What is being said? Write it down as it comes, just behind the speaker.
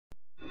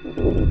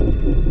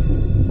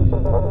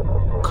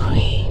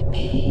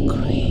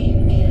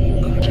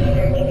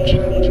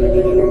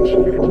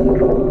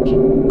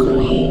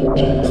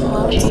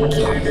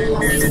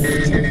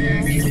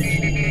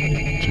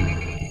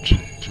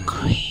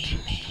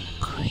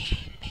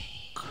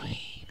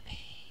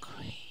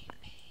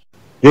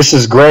This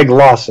is Greg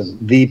Lawson,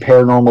 the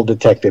paranormal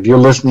detective. You're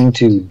listening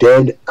to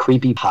Dead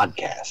Creepy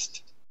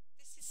Podcast.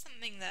 This is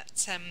something that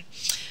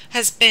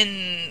has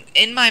been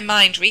in my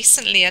mind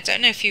recently. I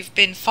don't know if you've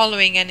been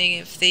following any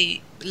of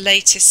the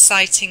latest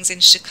sightings in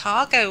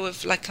Chicago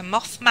of like a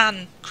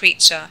Mothman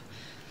creature.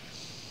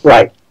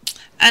 Right.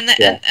 And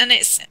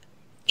it's,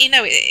 you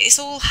know, it's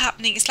all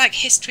happening. It's like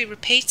history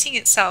repeating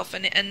itself,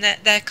 and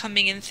they're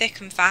coming in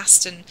thick and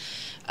fast, and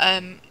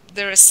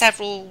there are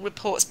several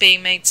reports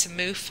being made to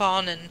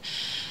MUFON, and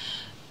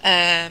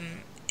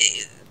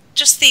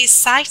just these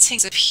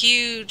sightings of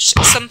huge,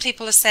 some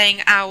people are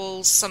saying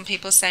owls, some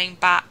people are saying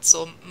bats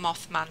or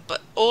Mothman, but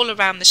all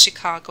around the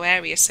Chicago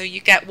area. So you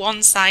get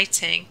one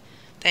sighting,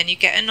 then you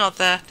get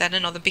another, then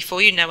another.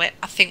 Before you know it,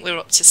 I think we're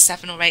up to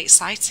 7 or 8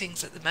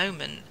 sightings at the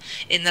moment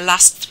in the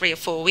last 3 or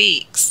 4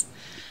 weeks.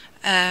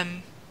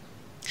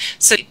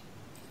 So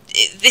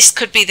this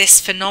could be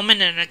this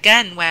phenomenon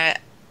again where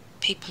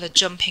people are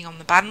jumping on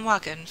the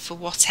bandwagon for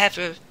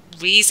whatever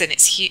reason.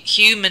 It's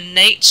human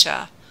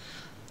nature.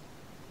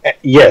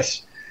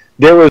 Yes.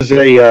 There was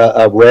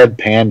a red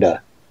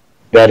panda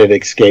that had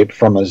escaped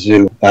from a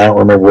zoo. I don't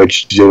remember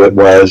which zoo it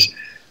was,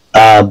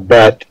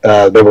 but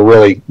they were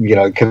really,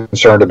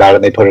 concerned about it,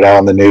 and they put it out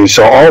on the news.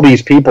 So all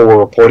these people were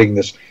reporting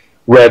this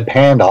red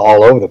panda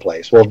all over the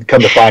place. Well, come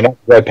to find out,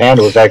 the red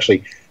panda was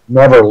actually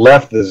never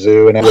left the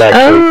zoo, and it was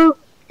actually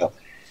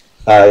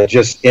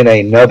just in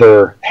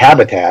another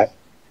habitat.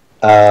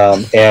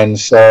 And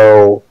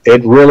so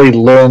it really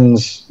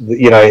lends,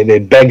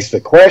 it begs the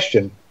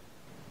question,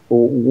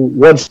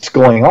 what's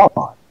going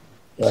on?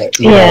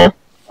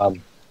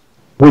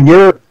 When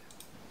you're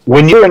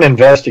an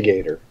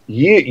investigator,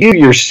 you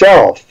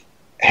yourself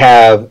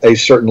have a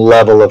certain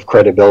level of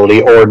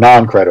credibility or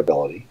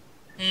non-credibility.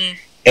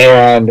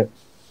 And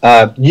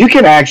you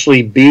can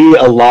actually be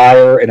a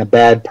liar and a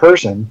bad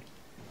person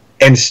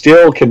and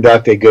still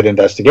conduct a good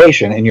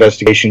investigation, and your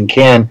investigation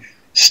can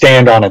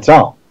stand on its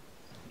own.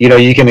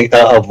 You can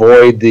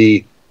avoid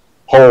the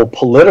whole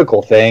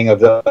political thing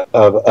of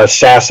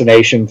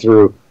assassination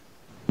through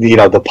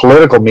the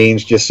political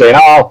means, just saying,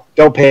 oh,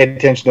 don't pay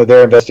attention to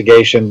their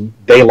investigation,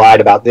 they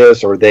lied about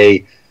this, or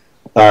they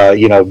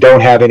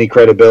don't have any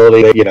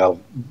credibility.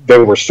 They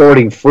were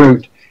sorting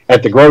fruit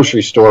at the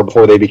grocery store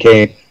before they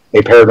became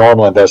a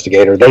paranormal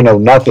investigator. They know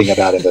nothing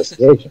about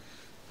investigation.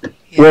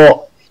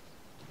 Well,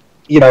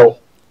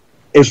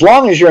 as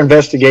long as your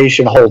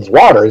investigation holds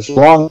water, as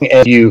long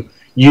as you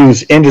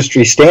use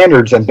industry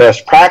standards and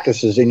best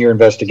practices in your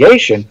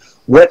investigation,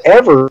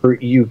 whatever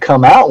you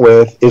come out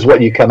with is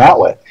what you come out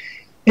with.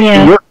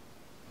 Yeah.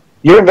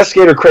 Your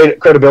investigator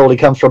credibility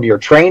comes from your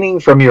training,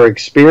 from your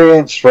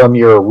experience, from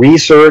your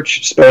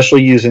research,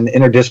 especially using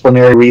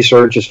interdisciplinary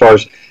research. As far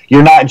as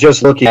you're not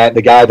just looking at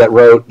the guy that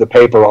wrote the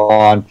paper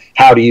on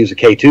how to use a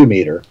K2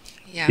 meter.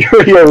 Yeah.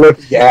 You're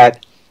looking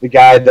at the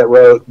guy that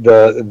wrote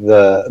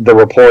the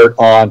report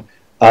on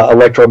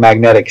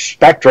electromagnetic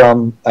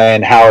spectrum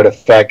and how it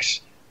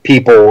affects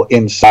people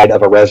inside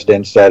of a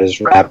residence that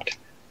is wrapped,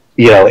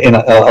 in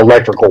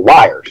electrical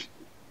wires.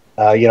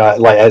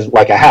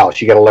 Like a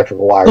house, you got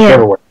electrical wires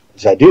everywhere.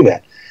 Does that do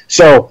that?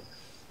 So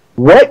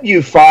what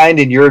you find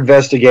in your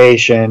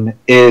investigation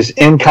is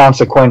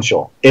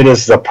inconsequential. It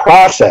is the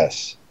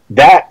process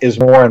that is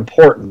more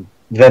important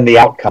than the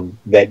outcome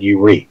that you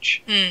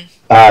reach.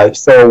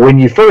 So when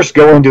you first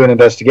go into an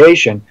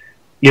investigation,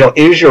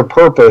 is your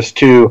purpose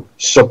to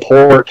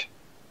support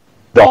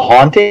the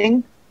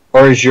haunting,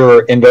 or is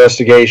your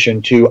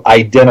investigation to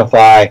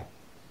identify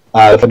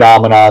the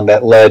phenomenon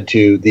that led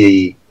to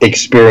the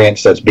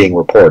experience that's being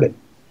reported?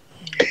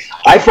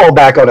 I fall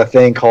back on a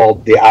thing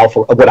called the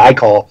alpha, what I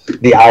call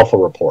the alpha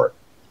report.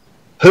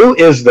 Who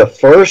is the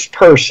first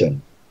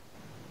person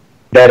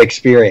that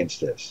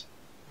experienced this?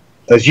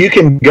 As you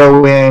can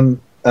go in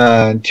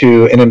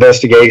to an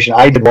investigation.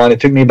 I did one. It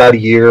took me about a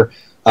year.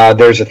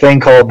 There's a thing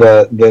called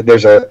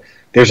there's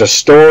a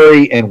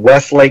story in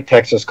Westlake,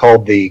 Texas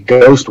called the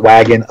Ghost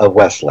Wagon of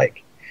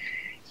Westlake.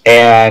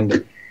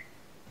 And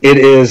it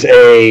is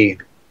a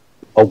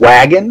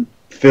wagon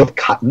filled with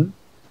cotton,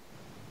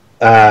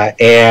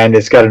 and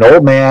it's got an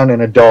old man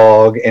and a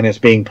dog, and it's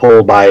being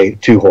pulled by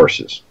 2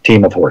 horses,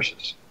 team of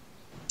horses.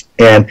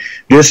 And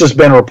this has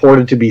been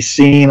reported to be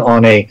seen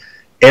on a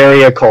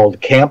area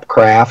called Camp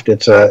Craft.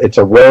 It's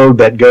a road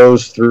that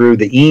goes through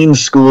the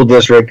Eanes School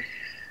District,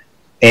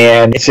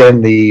 and it's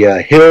in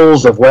the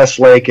hills of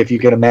Westlake. If you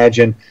can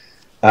imagine,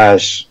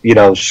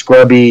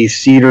 scrubby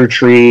cedar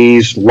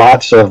trees,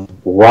 lots of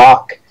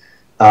rock,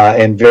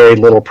 and very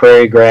little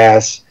prairie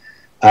grass,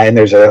 and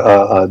there's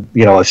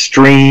a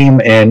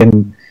stream,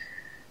 and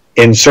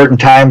in certain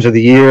times of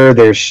the year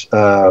there's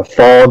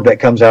fog that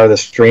comes out of the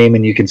stream,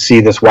 and you can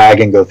see this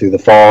wagon go through the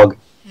fog,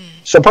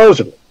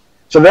 supposedly.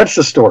 So that's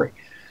the story.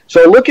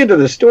 So look into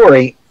the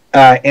story,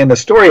 and the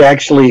story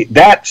actually,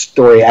 that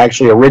story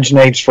actually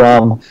originates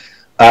from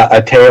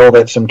a tale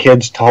that some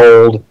kids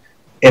told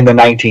in the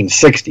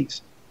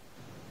 1960s.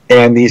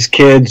 And these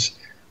kids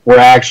were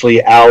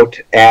actually out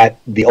at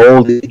the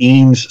old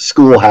Eanes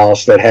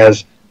schoolhouse that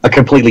has a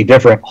completely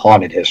different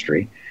haunted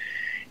history.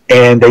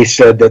 And they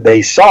said that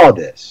they saw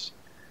this.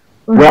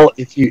 Well,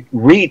 if you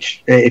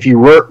reach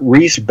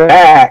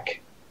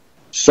back,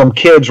 some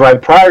kids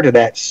right prior to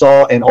that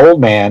saw an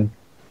old man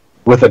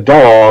with a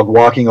dog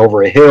walking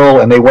over a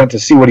hill, and they went to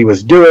see what he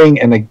was doing,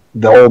 and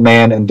the old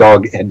man and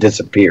dog had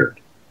disappeared.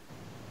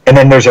 And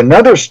then there's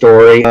another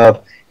story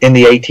of, in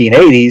the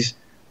 1880s,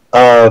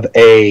 of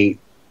a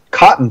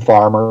cotton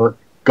farmer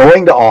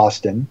going to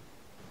Austin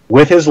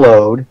with his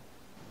load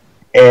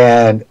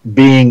and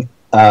being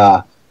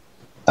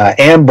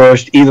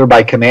ambushed either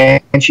by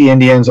Comanche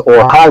Indians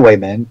or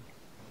highwaymen,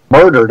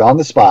 murdered on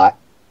the spot,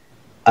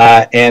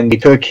 and he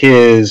took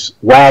his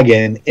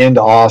wagon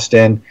into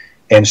Austin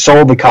and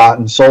sold the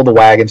cotton, sold the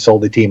wagon,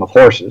 sold the team of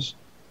horses.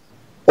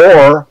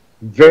 Or,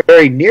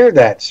 very near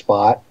that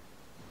spot,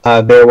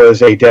 there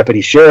was a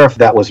deputy sheriff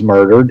that was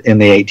murdered in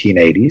the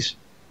 1880s.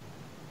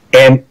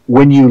 And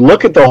when you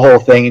look at the whole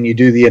thing and you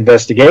do the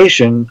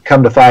investigation,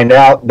 come to find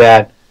out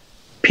that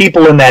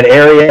people in that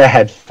area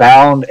had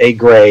found a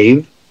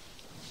grave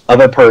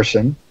of a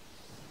person,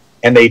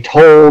 and they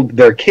told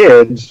their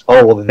kids,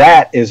 oh, well,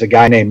 that is a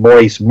guy named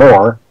Maurice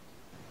Moore,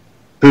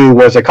 who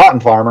was a cotton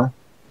farmer,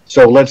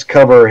 so let's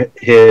cover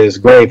his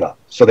grave up.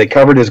 So they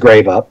covered his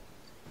grave up.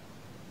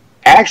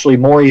 Actually,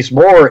 Maurice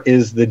Moore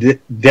is the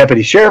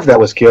deputy sheriff that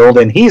was killed,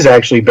 and he's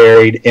actually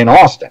buried in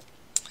Austin.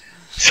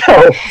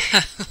 So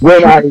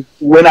when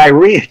I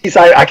read,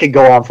 I could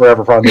go on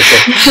forever from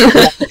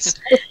this.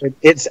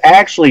 It's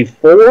actually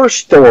 4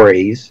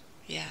 stories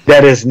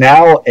that is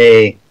now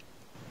a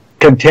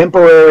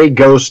contemporary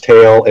ghost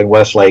tale in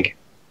Westlake,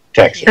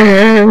 Texas.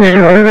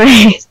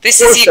 Right. This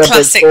is your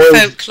classic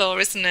folklore,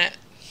 isn't it?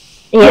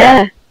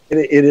 Yeah.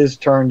 It is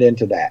turned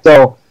into that.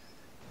 So,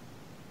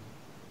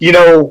 you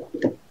know,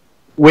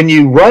 when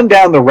you run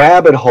down the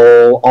rabbit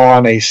hole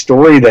on a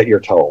story that you're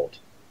told,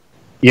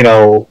 you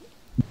know,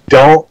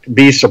 don't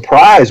be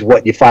surprised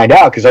what you find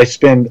out, because I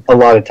spent a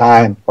lot of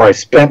time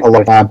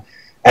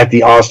at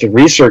the Austin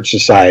Research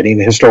Society,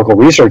 the Historical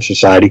Research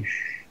Society,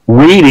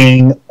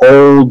 reading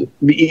old,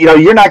 you know,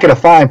 you're not going to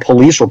find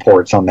police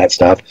reports on that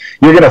stuff.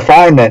 You're going to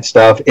find that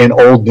stuff in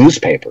old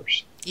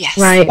newspapers. Yes.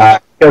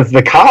 Right. Because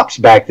the cops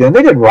back then,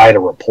 they didn't write a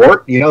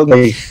report. You know,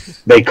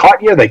 they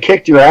caught you, they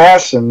kicked your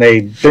ass, and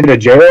they sent you to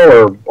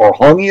jail or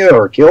hung you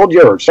or killed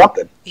you or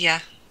something. Yeah.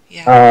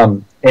 Yeah.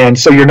 And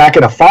so you're not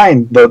going to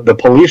find the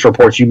police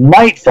reports. You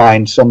might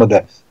find some of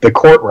the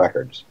court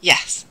records.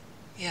 Yes.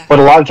 Yeah. But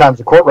a lot of times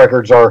the court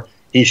records are,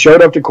 he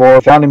showed up to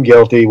court, found him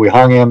guilty, we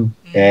hung him,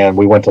 and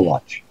we went to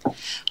lunch.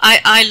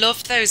 I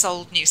love those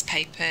old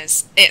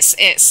newspapers.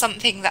 It's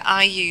something that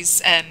I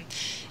use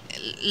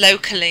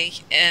locally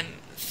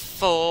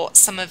for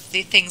some of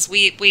the things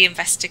we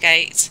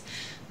investigate,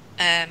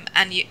 and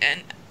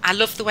I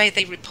love the way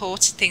they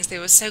reported things. They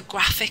were so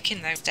graphic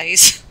in those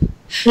days.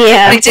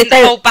 Yeah. They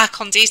didn't hold back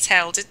on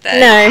detail, did they?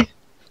 No.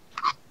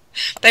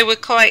 They were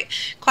quite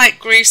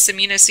gruesome,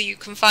 you know, so you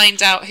can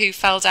find out who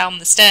fell down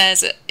the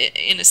stairs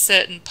in a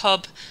certain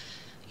pub,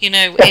 you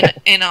know,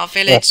 in our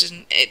village,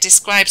 and it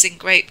describes in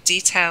great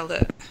detail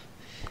that,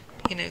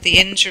 you know, the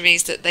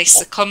injuries that they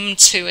succumbed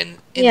to in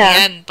the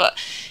end. But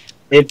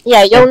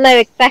you'll know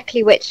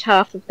exactly which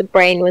half of the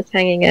brain was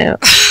hanging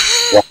out.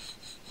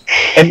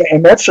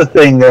 And that's the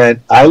thing that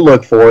I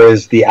look for,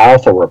 is the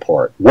alpha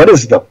report. What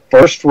is the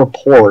first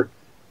report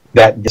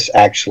that this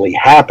actually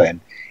happened?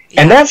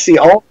 And that's the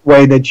only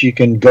way that you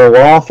can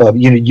go off of.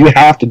 You know, you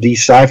have to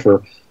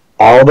decipher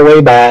all the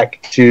way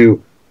back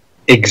to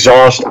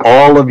exhaust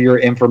all of your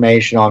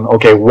information on,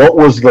 okay, what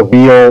was the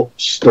real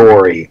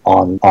story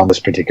on this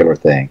particular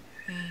thing?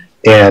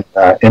 And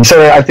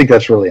so I think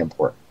that's really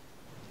important.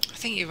 I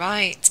think you're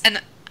right.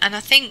 And I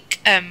think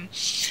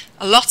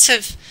a lot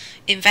of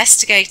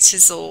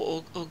investigators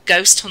or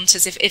ghost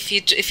hunters, if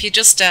you're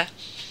just an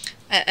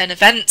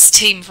events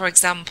team, for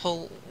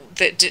example,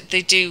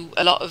 they do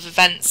a lot of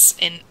events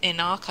in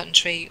our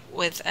country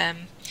with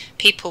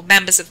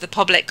members of the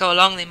public go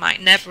along. They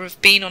might never have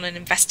been on an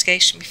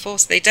investigation before,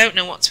 so they don't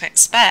know what to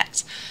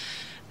expect.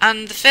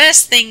 And the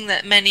first thing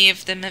that many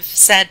of them have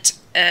said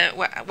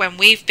when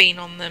we've been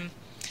on them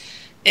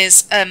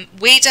is,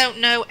 we don't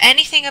know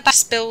anything about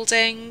this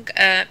building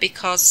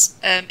because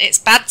it's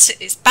bad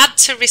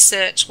to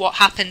research what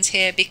happened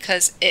here,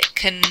 because it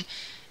can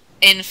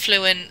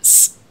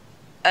influence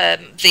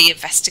the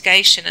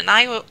investigation. And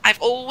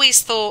I've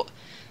always thought,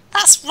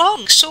 that's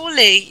wrong.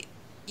 Surely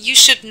you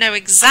should know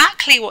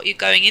exactly what you're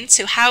going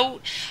into.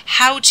 How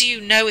do you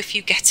know if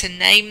you get a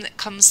name that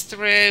comes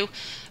through?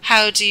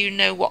 How do you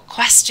know what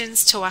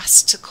questions to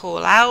ask to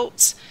call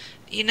out?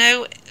 You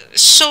know,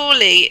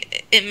 surely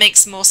it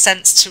makes more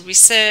sense to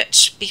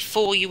research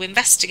before you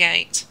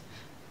investigate.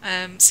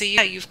 So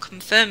you've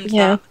confirmed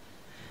that.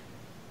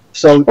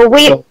 So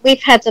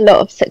we've had a lot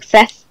of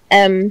success,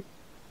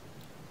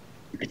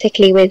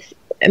 particularly with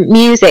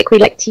music. We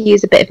like to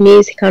use a bit of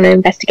music on our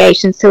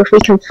investigation. So if we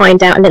can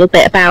find out a little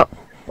bit about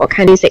what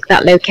kind of music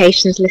that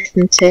location's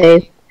listened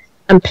to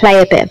and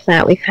play a bit of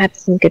that, we've had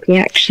some good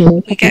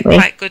reaction. We get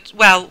quite good.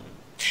 Well,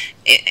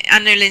 I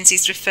know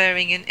Linzi's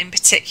referring in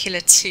particular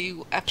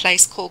to a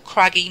place called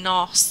Craggy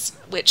Nos,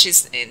 which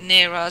is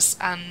near us,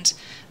 and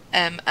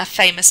a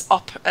famous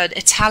an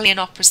Italian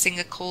opera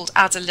singer called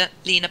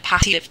Adelina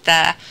Patti lived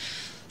there.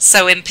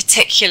 So in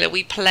particular,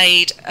 we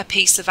played a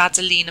piece of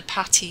Adelina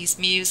Patti's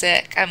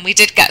music, and we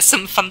did get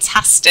some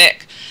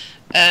fantastic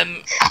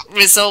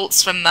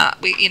results from that.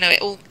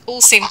 It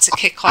all seemed to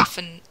kick off,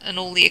 and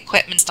all the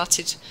equipment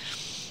started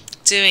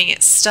doing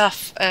its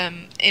stuff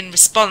in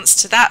response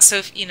to that. So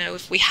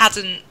if we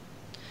hadn't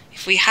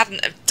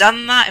have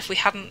done that, if we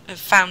hadn't have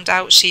found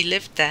out she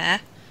lived there,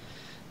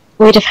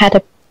 we'd have had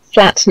a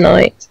flat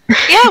night.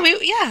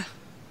 Yeah.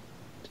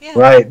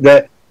 Right.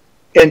 That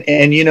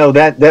and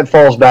that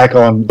falls back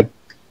on.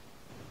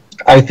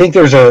 I think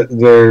there's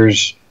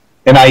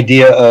an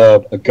idea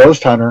of a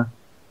ghost hunter,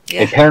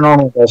 a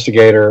paranormal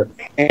investigator,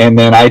 and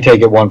then I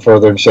take it one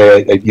further and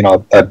say a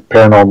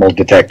paranormal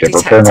detective. Or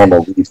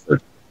paranormal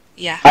researcher.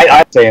 Yeah.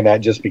 I'm saying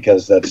that just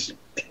because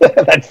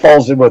that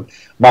falls in with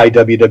my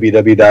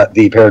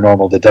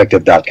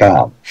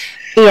www.theparanormaldetective.com.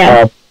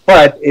 Yeah.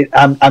 But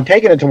I'm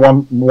taking it to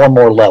one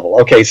more level.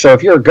 Okay, so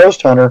if you're a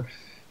ghost hunter,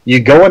 you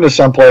go into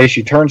some place,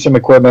 you turn some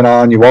equipment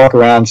on, you walk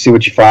around, see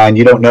what you find.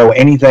 You don't know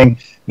anything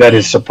that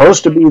is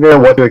supposed to be there,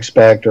 what to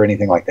expect, or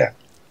anything like that.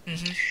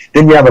 Mm-hmm.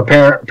 Then you have a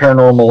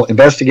paranormal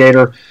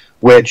investigator,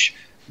 which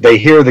they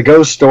hear the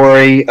ghost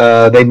story.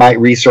 They might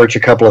research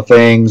a couple of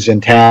things in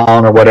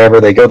town or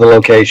whatever. They go to the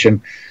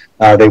location.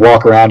 They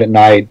walk around at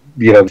night,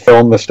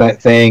 film the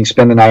thing,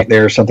 spend the night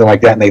there, something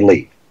like that, and they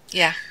leave.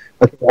 Yeah.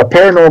 A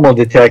paranormal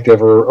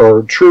detective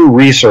or true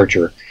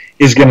researcher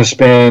is going to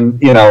spend,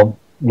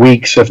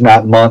 weeks, if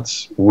not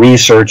months,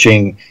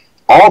 researching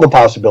all the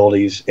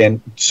possibilities,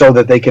 and so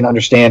that they can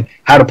understand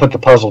how to put the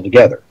puzzle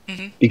together.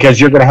 Mm-hmm. Because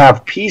you're going to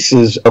have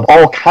pieces of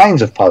all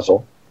kinds of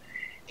puzzle,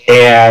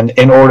 and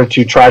in order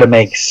to try to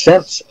make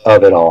sense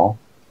of it all,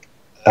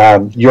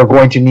 you're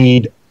going to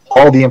need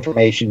all the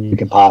information you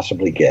can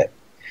possibly get.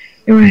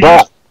 Right.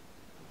 But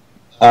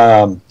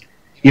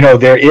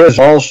there is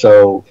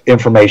also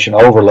information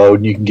overload,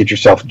 and you can get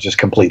yourself just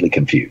completely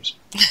confused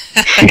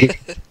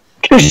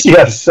because you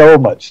have so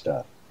much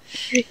stuff.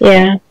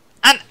 Yeah.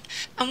 And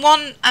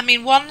one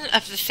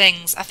of the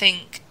things I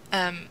think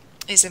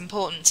is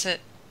important to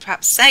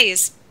perhaps say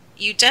is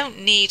you don't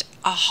need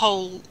a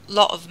whole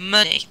lot of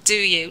money, do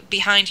you,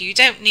 behind you? You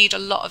don't need a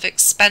lot of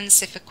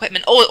expensive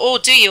equipment, or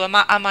do you? Am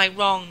I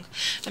wrong?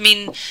 I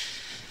mean,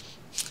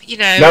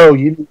 no,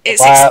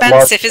 it's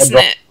expensive, isn't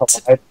it?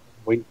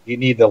 You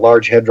need the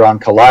Large Hadron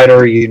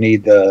Collider. You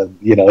need the,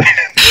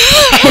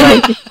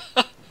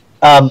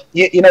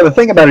 the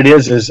thing about it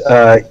is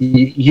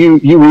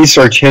you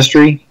research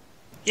history.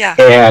 Yeah.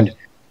 And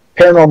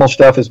paranormal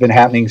stuff has been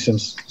happening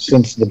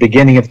since the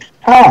beginning of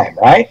time,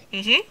 right?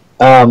 Mm-hmm.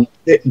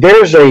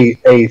 There's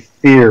a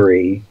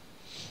theory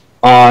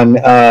on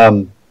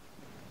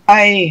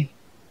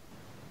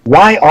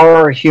why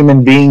are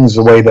human beings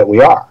the way that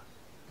we are?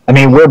 I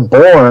mean, we're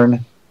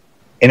born,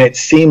 and it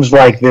seems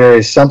like there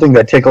is something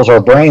that tickles our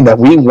brain that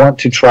we want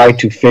to try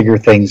to figure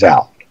things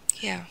out.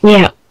 Yeah.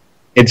 Yeah.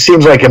 It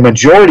seems like a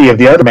majority of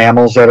the other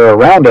mammals that are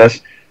around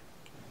us,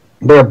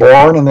 they're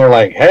born and they're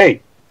like,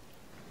 hey,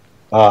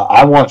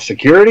 I want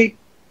security,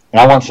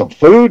 and I want some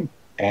food,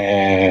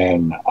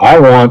 and I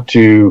want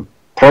to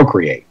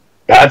procreate.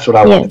 That's what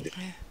I want to do.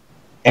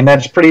 And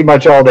that's pretty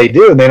much all they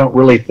do, and they don't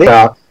really think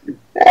about,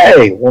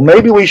 hey, well,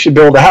 maybe we should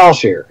build a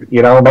house here.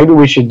 Maybe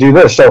we should do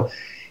this. So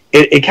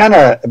it kind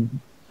of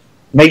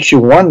makes you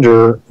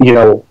wonder,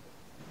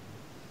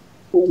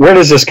 where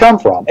does this come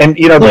from? And,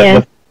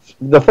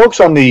 the folks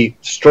on the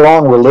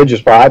strong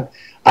religious vibe,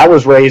 I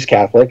was raised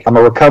Catholic. I'm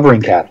a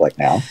recovering Catholic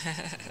now.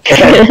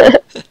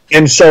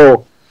 And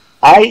so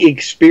I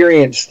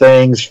experience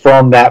things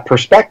from that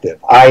perspective.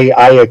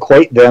 I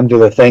equate them to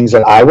the things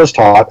that I was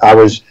taught, I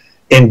was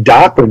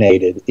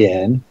indoctrinated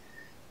in.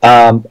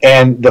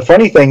 And the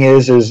funny thing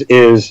is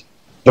the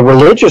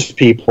religious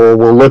people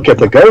will look at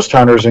the ghost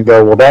hunters and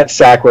go, well, that's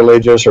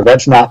sacrilegious, or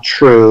that's not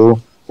true,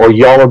 or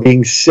y'all are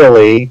being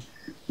silly,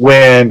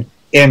 when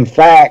in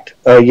fact,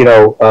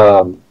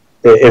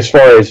 as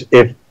far as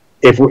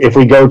if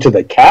we go to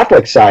the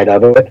Catholic side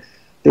of it,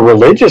 the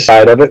religious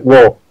side of it,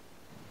 well,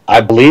 I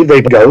believe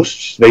they believe in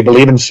ghosts, they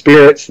believe in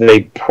spirits,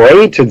 they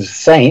pray to the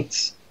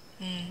saints.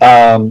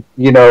 When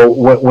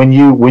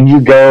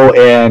you go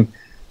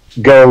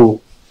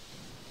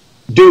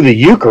do the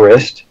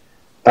Eucharist,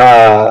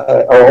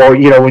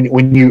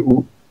 when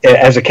you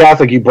as a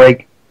Catholic you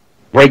break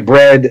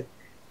bread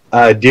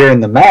during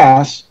the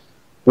Mass,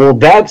 well,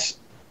 that's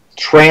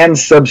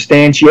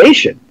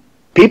transubstantiation.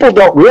 People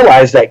don't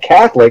realize that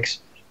Catholics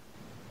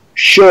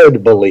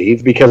should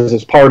believe, because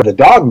it's part of the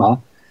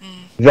dogma,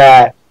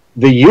 that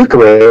the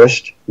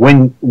Eucharist,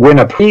 when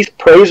a priest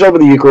prays over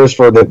the Eucharist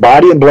for the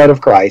body and blood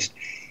of Christ,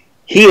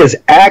 he is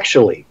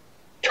actually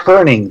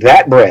turning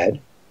that bread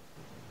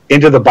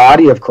into the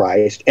body of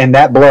Christ, and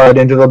that blood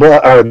into the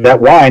blood, or that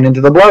wine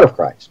into the blood of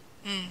Christ.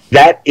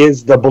 That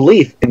is the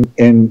belief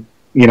in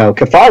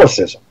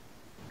Catholicism.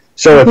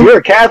 So if you're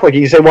a Catholic,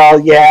 you say, well,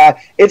 yeah,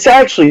 it's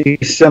actually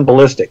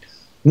symbolistic.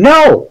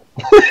 No,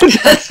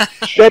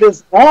 that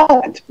is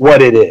not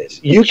what it is.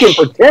 You can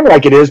pretend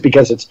like it is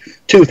because it's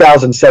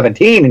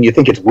 2017 and you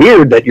think it's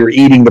weird that you're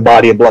eating the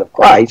body and blood of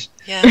Christ.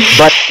 Yeah.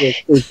 But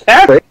as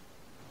Catholic,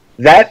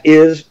 that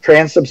is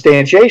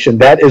transubstantiation.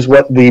 That is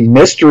what the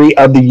mystery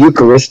of the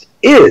Eucharist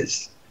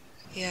is.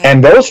 Yeah.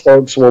 And those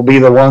folks will be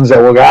the ones that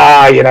will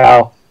go,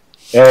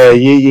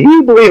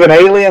 you believe in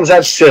aliens?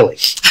 That's silly.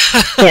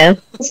 Yeah.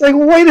 It's like,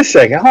 wait a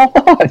second, hold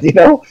on,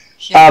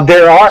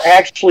 there are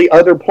actually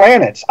other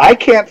planets. I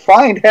can't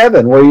find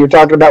heaven where you're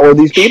talking about where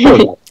these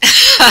people are.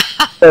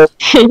 So,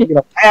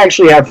 I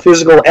actually have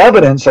physical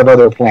evidence of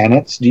other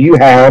planets. Do you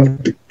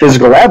have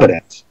physical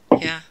evidence?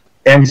 Yeah.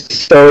 And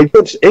so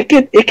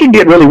it can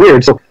get really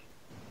weird. So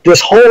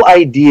this whole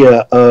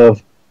idea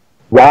of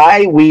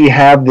why we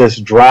have this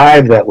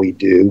drive that we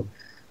do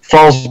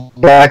falls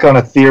back on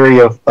a theory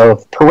of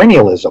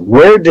perennialism.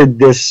 Where did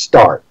this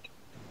start?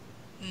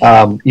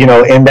 And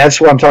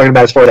that's what I'm talking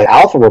about as far as the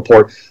Alpha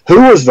Report.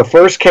 Who was the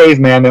first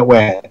caveman that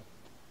went,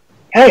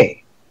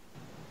 hey,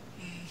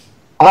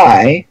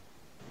 I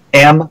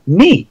am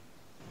me?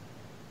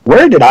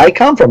 Where did I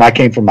come from? I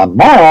came from my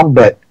mom,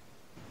 but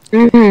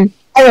why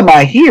am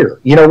I here?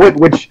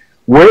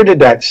 Where did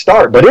that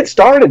start? But it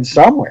started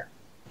somewhere.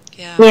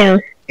 Yeah.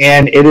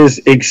 And it is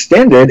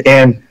extended,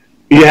 and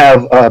you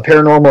have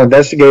paranormal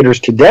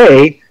investigators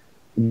today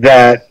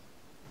that,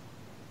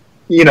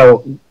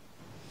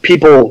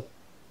 people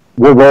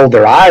will roll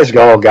their eyes,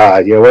 go, oh,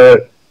 God,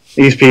 what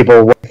these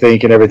people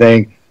think and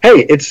everything.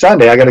 Hey, it's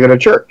Sunday. I got to go to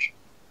church.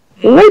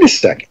 Well, wait a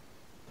second.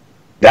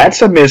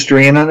 That's a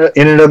mystery in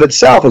and of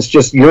itself. It's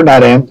just you're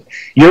not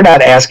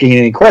asking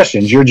any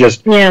questions. You're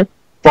just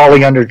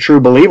falling under true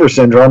believer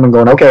syndrome and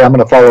going, okay, I'm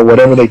going to follow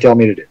whatever they tell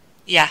me to do.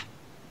 Yeah.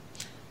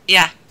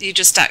 Yeah. They're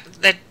just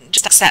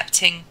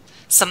accepting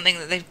something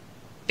that they've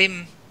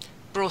been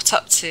brought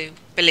up to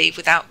believe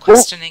without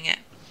questioning it.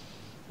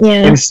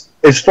 Yeah. And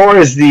as far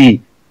as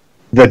the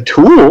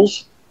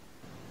tools,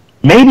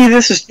 maybe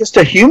this is just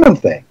a human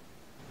thing.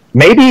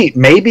 Maybe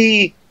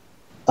we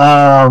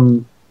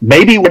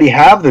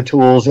have the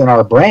tools in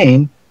our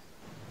brain.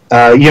 We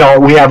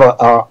have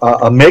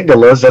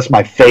amygdalas. That's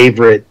my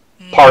favorite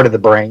part of the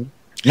brain.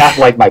 Not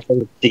like my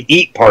favorite to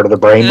eat part of the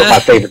brain, but my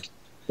favorite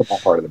football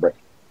part of the brain.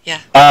 Yeah.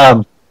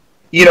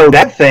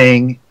 That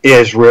thing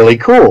is really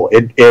cool.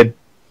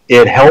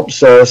 It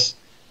helps us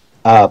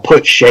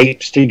put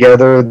shapes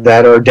together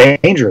that are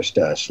dangerous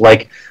to us.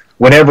 Like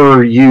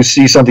whenever you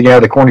see something out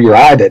of the corner of your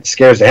eye that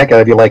scares the heck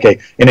out of you, like an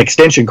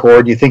extension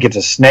cord, you think it's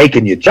a snake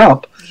and you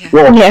jump. Yeah.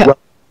 Well,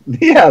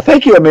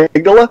 thank you,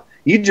 amygdala.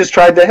 You just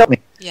tried to help me.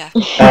 Yeah.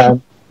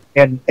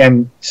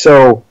 And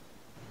so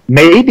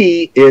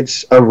maybe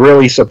it's a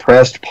really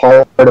suppressed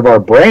part of our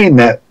brain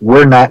that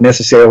we're not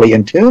necessarily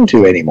in tune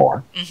to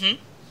anymore. Mm-hmm.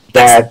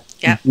 That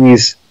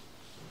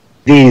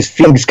these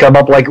things come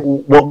up, like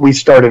what we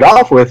started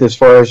off with, as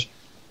far as,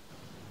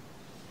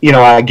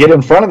 I get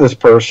in front of this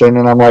person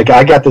and I'm like,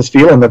 I got this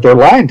feeling that they're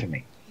lying to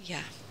me. Yeah.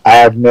 I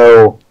have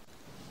no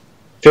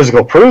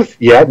physical proof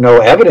yet, no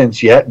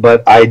evidence yet,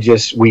 but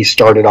we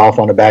started off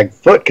on a bad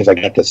foot because I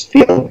got this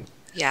feeling.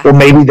 Yeah. Well,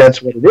 maybe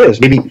that's what it is.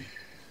 Maybe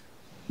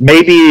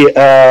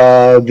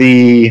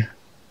the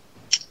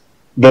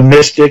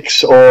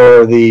mystics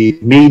or the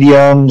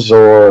mediums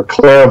or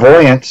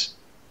clairvoyants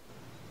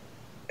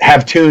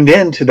have tuned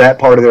into that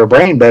part of their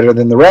brain better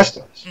than the rest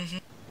of us.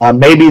 Mm-hmm.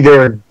 Maybe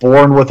they're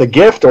born with a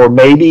gift, or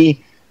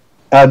maybe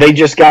they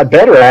just got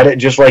better at it,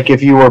 just like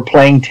if you were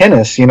playing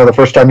tennis. The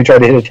first time you tried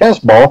to hit a tennis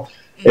ball,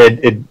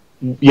 it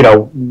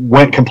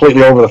went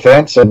completely over the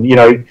fence, and,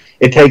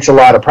 it takes a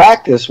lot of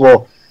practice.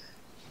 Well,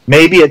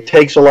 maybe it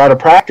takes a lot of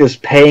practice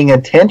paying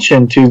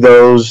attention to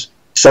those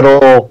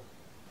subtle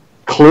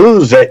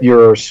clues that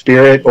your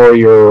spirit or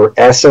your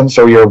essence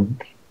or your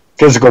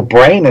physical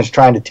brain is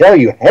trying to tell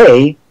you,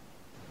 hey,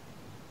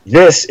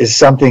 this is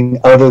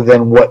something other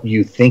than what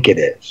you think it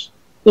is.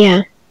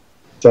 Yeah.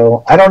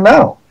 So I don't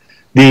know.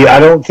 I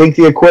don't think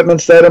the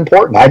equipment's that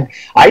important.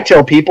 I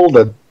tell people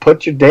to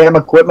put your damn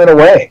equipment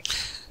away.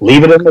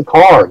 Leave it in the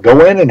car.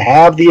 Go in and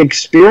have the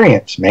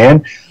experience,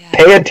 man. Yeah.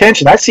 Pay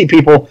attention. I see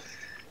people,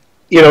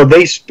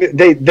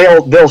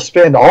 they'll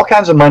spend all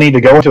kinds of money to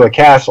go into a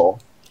castle.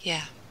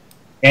 Yeah.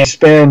 And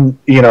spend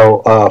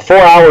 4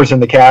 hours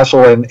in the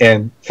castle and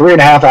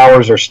 3.5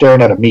 hours are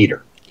staring at a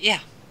meter.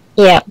 Yeah.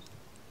 Yeah.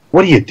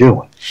 What are you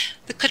doing?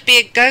 There could be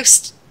a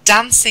ghost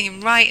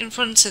dancing right in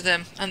front of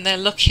them, and they're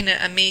looking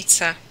at a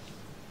meter.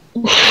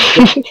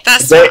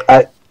 That's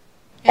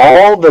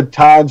all the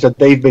times that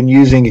they've been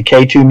using a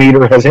K2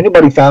 meter. Has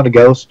anybody found a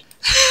ghost?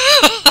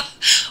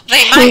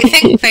 They might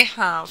think they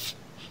have.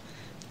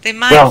 They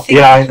might. Well, think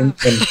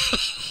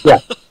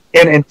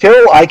and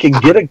until I can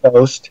get a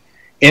ghost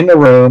in the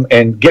room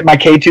and get my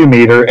K2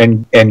 meter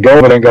and go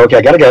over there and go, okay,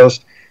 I got a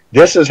ghost.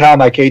 This is how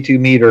my K2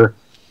 meter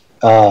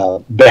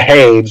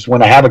behaves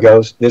when I have a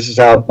ghost. This is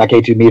how my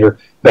K2 meter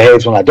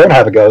behaves when I don't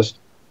have a ghost.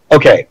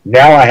 Okay,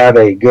 now I have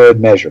a good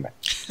measurement.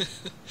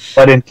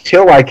 But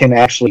until I can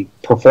actually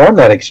perform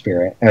that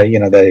experiment,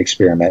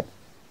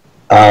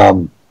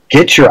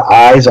 get your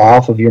eyes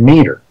off of your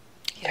meter.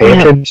 Pay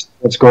attention to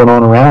what's going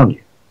on around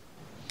you.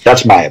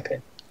 That's my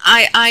opinion.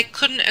 I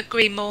couldn't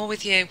agree more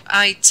with you.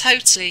 I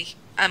totally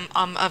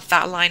am of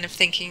that line of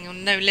thinking. I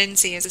know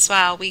Linzi is as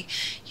well. We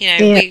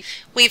don't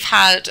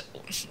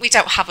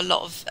have a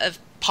lot of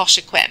posh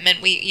equipment.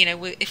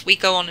 If we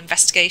go on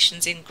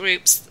investigations in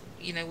groups,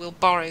 we'll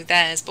borrow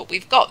theirs, but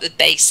we've got the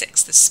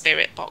basics, the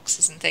spirit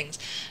boxes and things.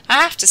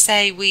 I have to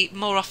say, we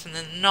more often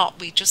than not,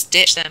 we just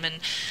ditch them and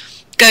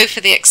go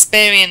for the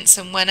experience.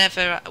 And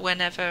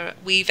whenever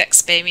we've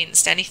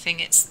experienced anything,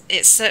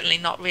 it's certainly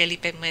not really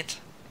been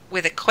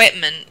with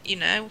equipment.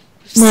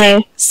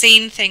 We've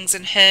seen things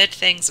and heard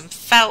things and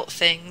felt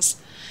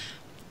things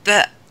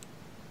that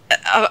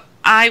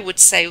I would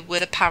say were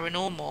the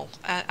paranormal.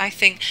 I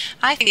think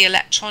the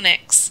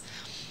electronics,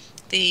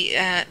 the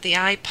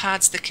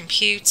iPads, the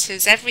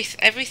computers,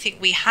 everything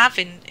we have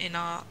in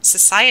our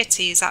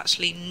society is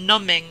actually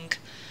numbing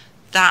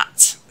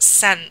that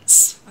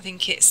sense. I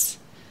think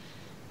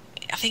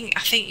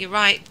you're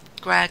right,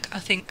 Greg. I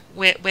think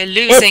we're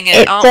losing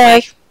it,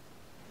 aren't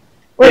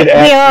we? We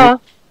are.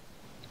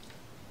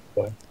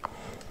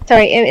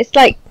 Sorry, it's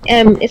like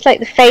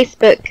the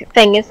Facebook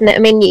thing, isn't it? I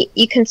mean,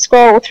 you can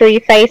scroll through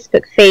your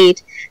Facebook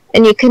feed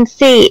and you can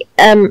see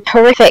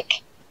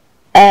horrific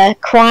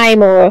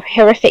crime or a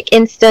horrific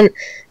incident,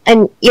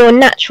 and your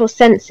natural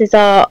senses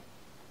are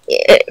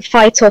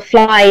fight or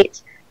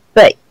flight,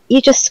 but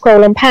you just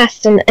scroll on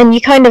past, and you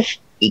kind of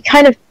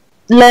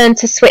learn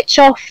to switch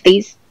off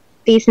these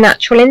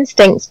natural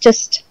instincts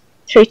just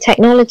through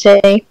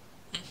technology.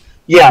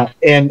 Yeah,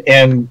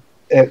 and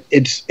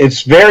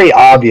it's very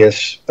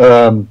obvious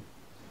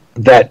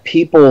that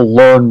people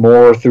learn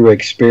more through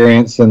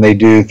experience than they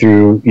do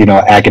through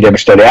academic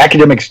study.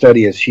 Academic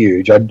study is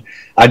huge.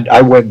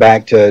 I went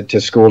back to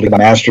school to get my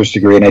master's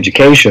degree in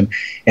education,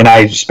 and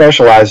I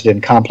specialized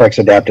in complex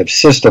adaptive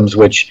systems,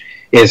 which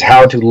is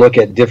how to look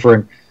at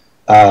different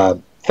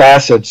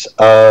facets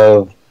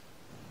of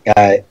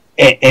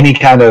any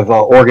kind of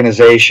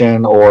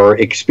organization or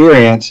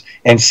experience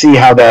and see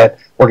how that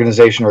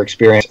organization or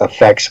experience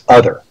affects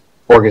other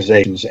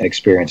organizations and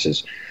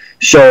experiences.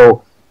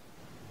 So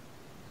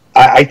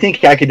I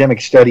think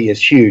academic study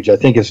is huge. I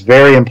think it's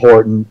very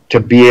important to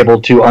be able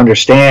to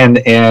understand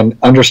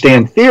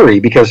theory,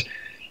 because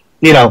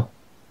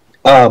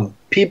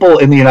people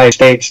in the United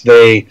States,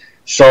 they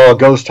saw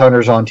ghost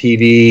hunters on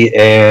TV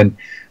and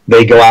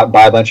they go out and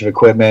buy a bunch of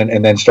equipment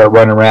and then start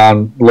running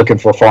around looking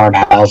for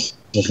farmhouses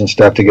and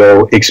stuff to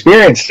go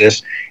experience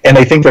this, and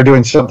they think they're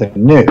doing something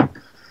new.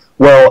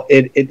 Well,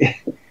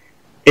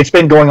 it's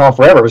been going on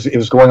forever. It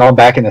was going on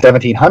back in the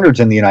 1700s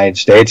in the United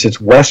States. It's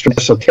Western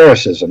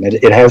esotericism.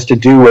 It has to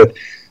do with,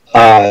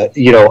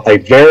 a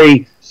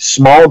very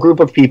small group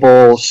of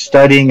people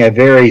studying a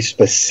very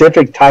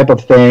specific type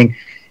of thing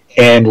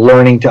and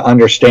learning to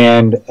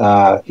understand,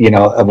 a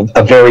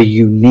very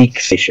unique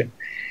situation.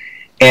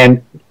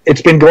 And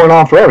it's been going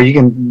on forever. You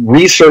can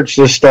research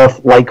this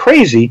stuff like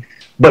crazy,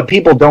 but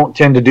people don't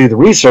tend to do the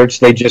research.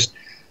 They just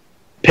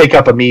pick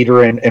up a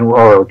meter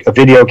or a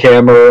video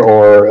camera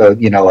or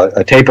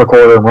a tape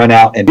recorder and run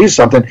out and do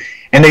something,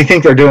 and they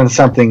think they're doing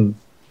something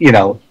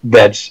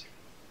that's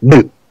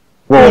new.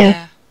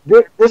 Well,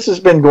 this has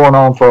been going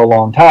on for a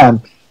long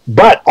time,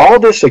 but all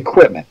this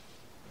equipment,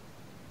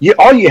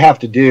 all you have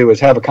to do is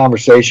have a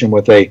conversation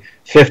with a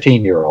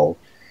 15-year-old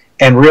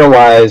and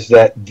realize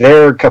that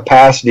their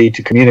capacity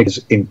to communicate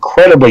is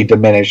incredibly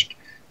diminished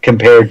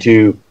compared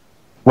to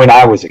when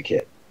I was a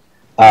kid.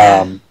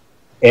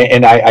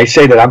 And I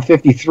say that I'm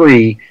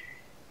 53,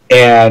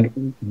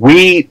 and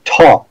we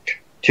talked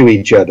to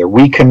each other.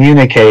 We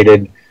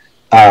communicated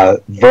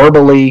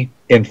verbally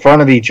in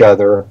front of each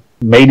other,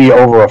 maybe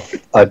over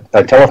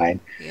a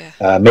telephone,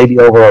 maybe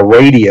over a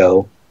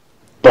radio,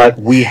 but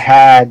we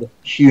had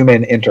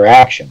human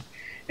interaction.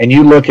 And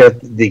you look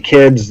at the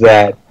kids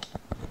that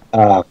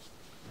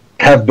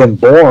have been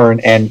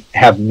born and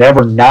have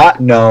never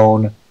not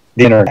known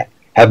the internet,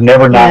 have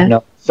never not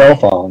known cell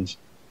phones,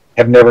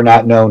 have never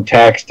not known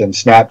text and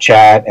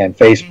Snapchat and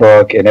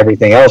Facebook and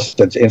everything else,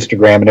 that's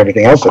Instagram and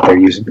everything else that they're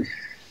using.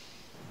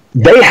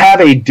 They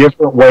have a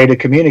different way to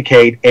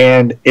communicate,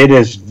 and it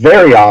is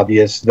very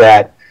obvious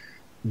that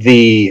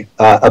the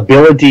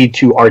ability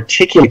to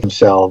articulate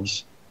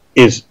themselves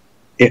is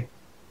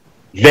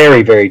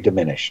very, very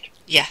diminished.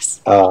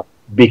 Yes.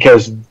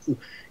 Because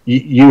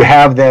you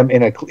have them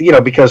in a,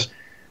 because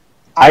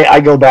I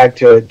go back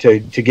to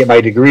get my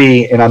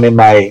degree, and I'm in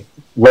my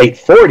late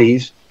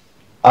 40s.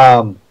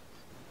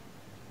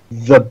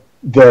 The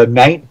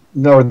 20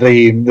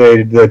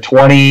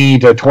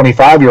 to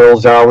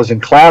 25-year-olds that I was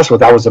in class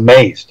with, I was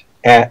amazed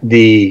at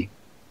the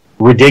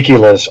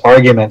ridiculous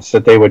arguments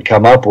that they would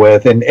come up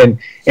with, and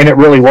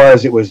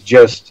it was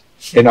just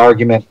an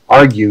argument,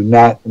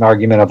 not an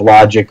argument of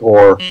logic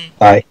or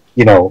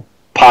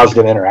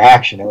positive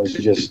interaction. It was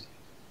just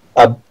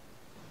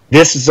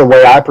this is the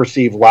way I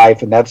perceive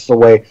life, and that's the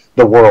way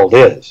the world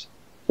is.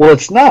 Well,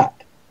 it's not.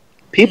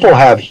 People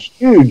have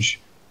huge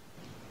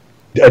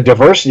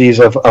diversities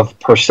of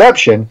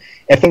perception.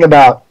 And think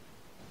about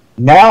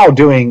now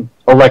doing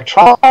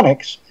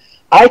electronics,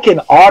 I can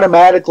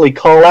automatically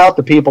call out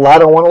the people I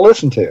don't want to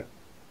listen to.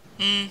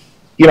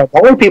 You know,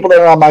 the only people that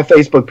are on my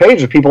Facebook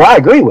page are people I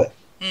agree with.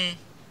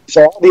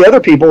 So all the other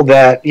people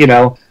that, you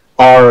know,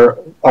 are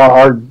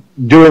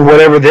doing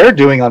whatever they're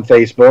doing on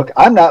Facebook,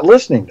 I'm not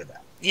listening to them.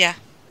 Yeah.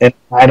 And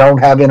I don't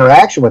have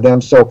interaction with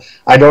them, so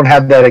I don't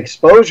have that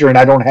exposure, and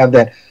I don't have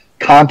that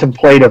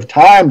contemplative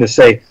time to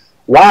say,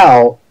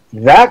 wow,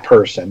 that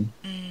person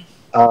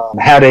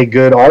had a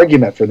good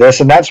argument for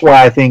this. And that's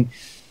why I think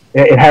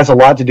it has a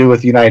lot to do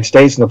with the United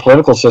States and the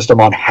political system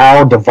on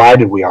how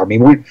divided we are. I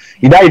mean,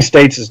 United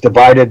States is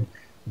divided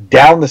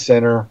down the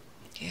center,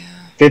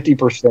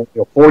 50%,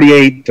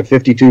 48 to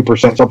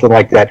 52%, something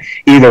like that.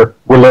 Either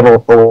we're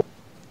liberal or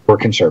we're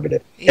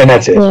conservative, and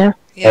that's it.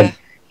 And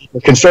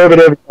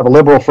conservative, you have a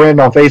liberal friend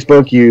on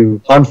Facebook,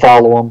 you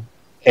unfollow them,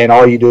 and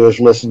all you do is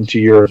listen to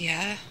your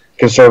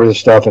conservative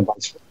stuff and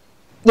vice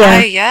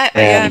versa.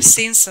 I've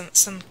seen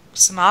some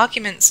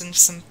arguments and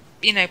some,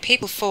 you know,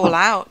 people fall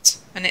out,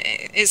 and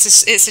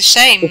it's a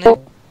shame.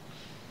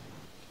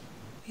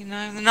 You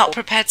know, they're not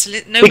prepared to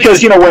listen.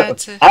 Because, you know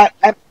what,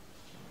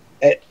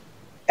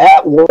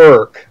 at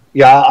work,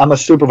 I'm a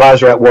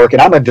supervisor at work,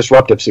 and I'm a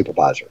disruptive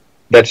supervisor.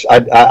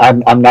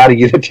 I'm not a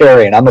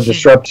Unitarian. I'm a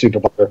disruptive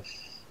supervisor.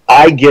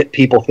 I get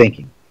people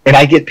thinking, and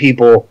I get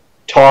people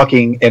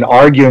talking and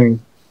arguing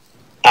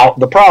out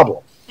the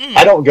problem.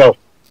 I don't go,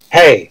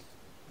 hey,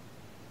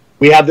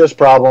 we have this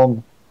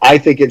problem. I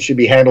think it should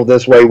be handled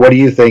this way. What do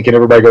you think? And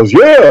everybody goes,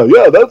 yeah,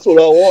 that's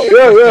what I want.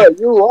 Yeah,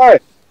 you're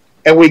right.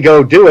 And we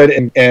go do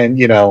it, and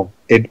you know,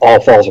 it all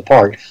falls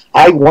apart.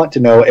 I want to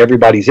know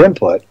everybody's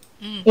input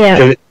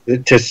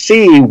to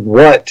see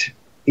what,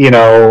 you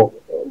know,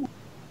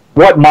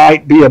 what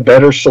might be a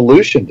better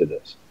solution to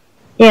this.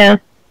 Yeah.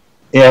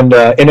 And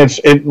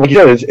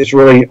it's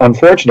really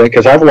unfortunate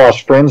because I've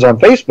lost friends on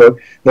Facebook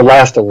the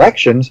last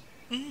elections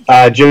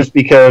just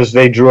because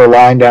they drew a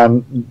line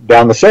down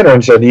the center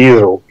and said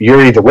you're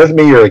either with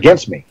me or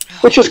against me,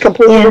 which is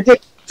completely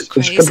ridiculous.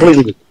 It's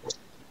completely ridiculous.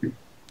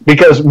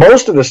 Because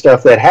most of the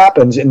stuff that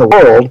happens in the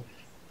world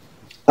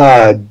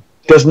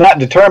does not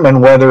determine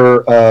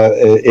whether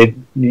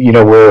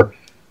we're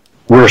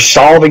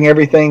solving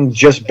everything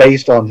just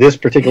based on this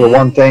particular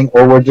one thing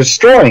or we're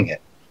destroying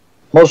it.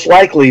 Most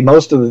likely,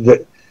 most of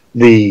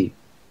the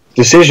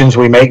decisions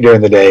we make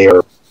during the day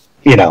are,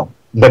 you know,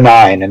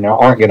 benign and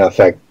aren't going to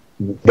affect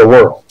the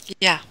world.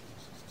 Yeah.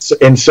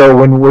 So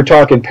when we're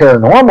talking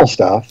paranormal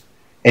stuff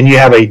and you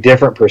have a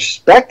different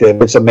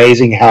perspective, it's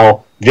amazing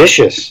how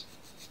vicious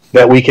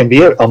that we can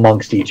be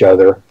amongst each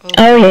other.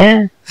 Oh,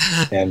 yeah.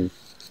 And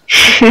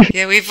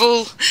yeah, we've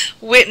all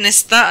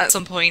witnessed that at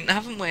some point,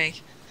 haven't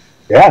we?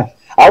 Yeah.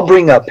 I'll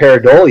bring up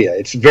pareidolia.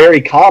 It's very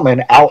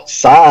common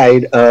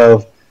outside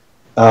of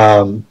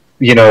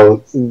you know,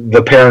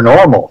 the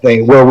paranormal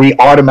thing where we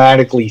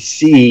automatically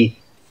see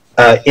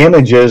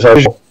images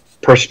or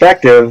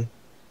perspective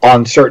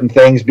on certain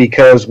things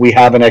because we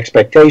have an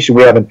expectation.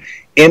 We have an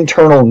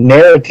internal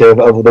narrative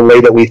of the way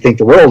that we think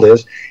the world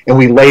is, and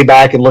we lay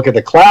back and look at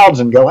the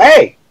clouds and go,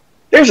 hey,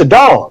 there's a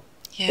dog.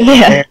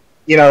 And,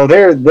 you know,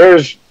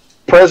 there's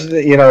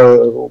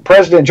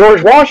President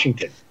George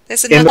Washington.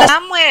 There's another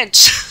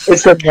sandwich.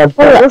 It's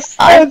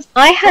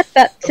I had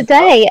that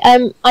today.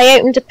 I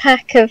opened a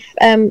pack of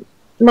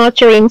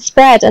margarine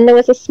spread, and there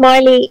was a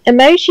smiley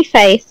emoji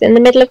face in the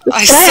middle of the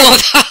spread. I saw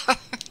that.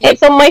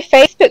 It's on my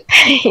Facebook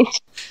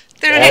page.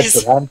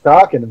 That's what I'm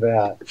talking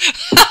about.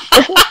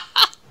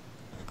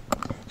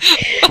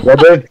 Well,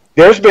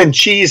 there's been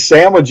cheese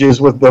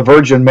sandwiches with the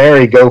Virgin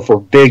Mary go for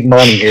big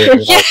money here in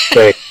the United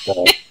States.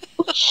 So.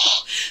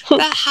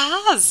 That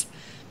has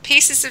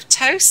pieces of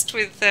toast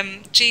with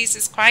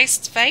Jesus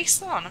Christ's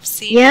face on. I've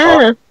seen.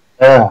 Yeah.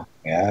 Yeah.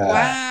 Yeah.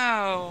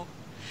 Wow.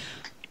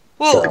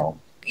 Well,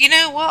 you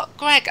know what,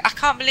 Greg? I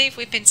can't believe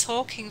we've been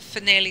talking for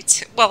nearly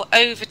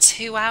over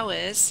 2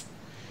 hours.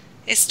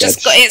 It's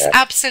just it's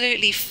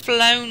absolutely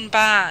flown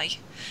by.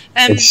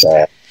 It's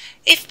sad.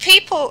 If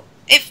people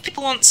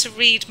want to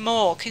read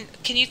more,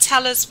 can you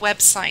tell us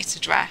website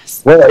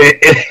address? Well,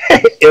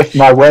 if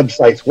my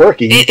website's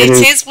working, it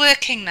is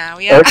working now.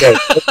 Yeah. Okay.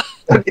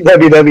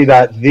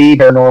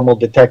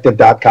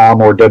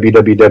 www.theparanormaldetective.com or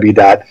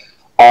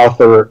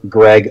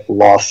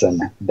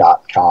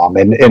www.authorgreglawson.com,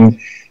 and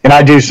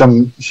I do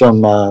some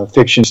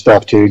fiction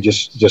stuff too,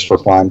 just for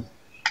fun.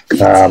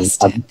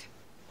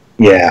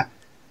 Yeah.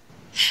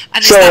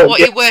 And is that what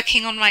you're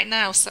working on right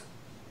now? So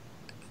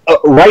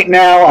right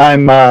now, I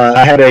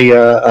had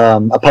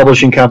a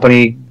publishing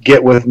company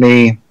get with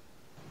me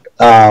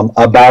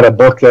about a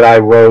book that I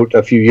wrote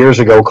a few years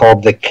ago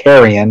called The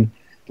Carrion,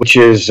 which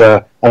is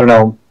I don't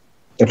know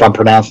if I'm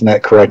pronouncing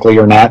that correctly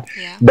or not,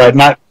 but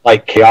not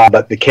like chaos,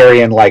 but the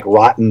carrion like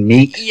rotten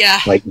meat,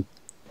 like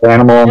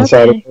animal on the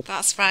side of it.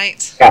 That's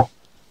right. Yeah,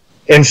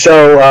 and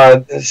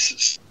so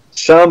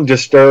some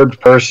disturbed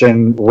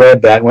person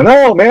read that and went,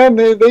 "Oh man,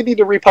 they need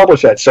to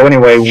republish that." So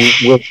anyway,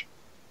 we're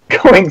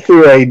going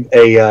through a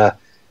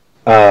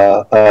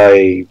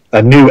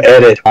new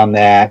edit on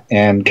that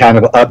and kind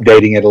of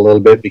updating it a little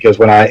bit, because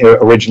when I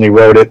originally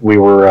wrote it, we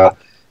were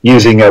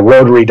using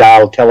rotary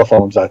dial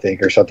telephones, I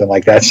think, or something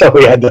like that. So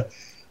we had to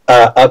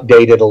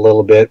update it a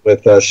little bit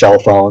with cell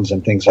phones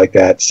and things like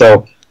that.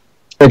 So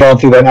they're going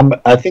through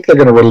that. I think they're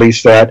going to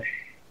release that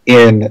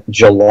in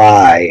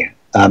July.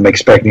 I'm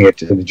expecting it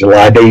to be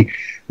July.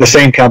 The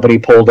same company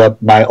pulled up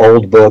my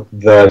old book,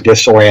 The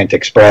Disorient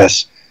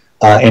Express,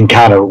 and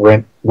kind of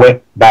went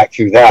back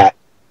through that,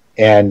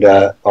 and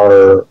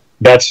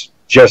that's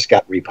just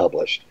got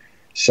republished.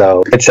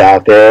 So it's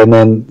out there. And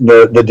then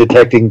the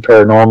Detecting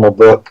Paranormal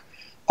book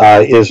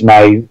is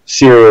my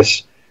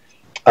serious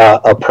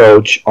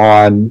approach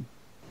on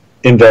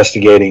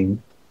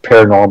investigating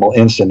paranormal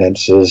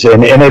incidences,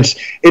 and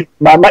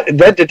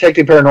that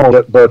Detecting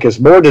Paranormal book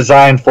is more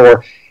designed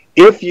for,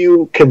 if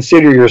you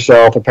consider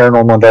yourself a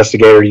paranormal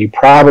investigator, you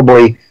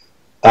probably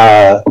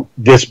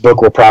this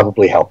book will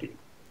probably help you.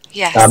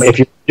 Yes. If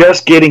you're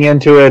just getting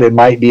into it, it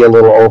might be a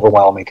little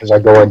overwhelming because I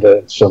go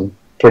into some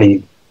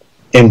pretty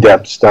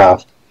in-depth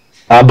stuff.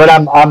 But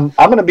I'm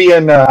going to be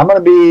in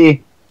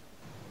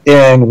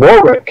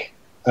Warwick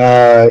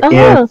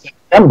in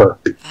September.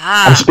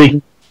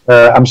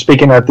 I'm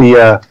speaking at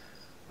the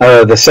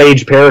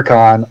Sage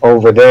Paracon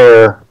over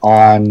there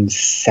on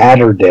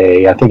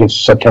Saturday. I think it's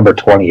September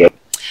 28th.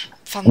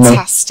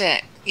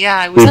 Fantastic. Yeah,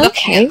 I was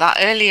looking at that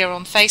earlier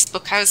on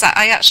Facebook.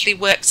 I actually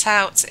worked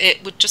out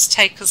it would just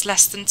take us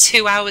less than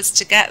 2 hours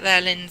to get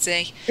there,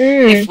 Lindsay,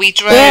 if we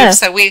drove. Yeah.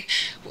 So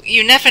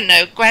you never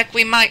know, Greg.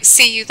 We might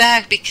see you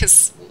there,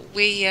 because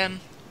we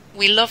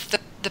love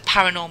the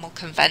paranormal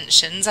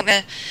conventions, and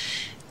they're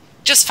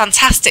just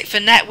fantastic for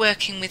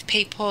networking with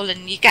people,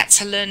 and you get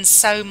to learn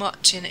so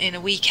much in a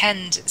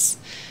weekend.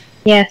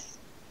 Yes.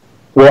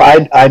 Well,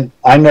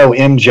 I know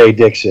MJ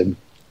Dixon.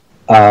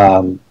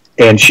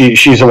 And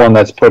she's the one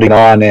that's putting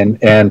on,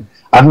 and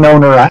I've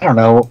known her, I don't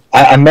know,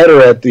 I met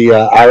her at the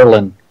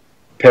Ireland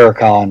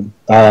Paracon,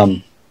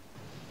 so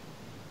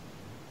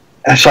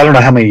I don't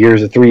know how many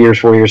years, 3 years,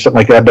 4 years, something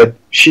like that, but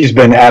she's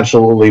been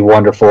absolutely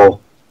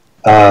wonderful,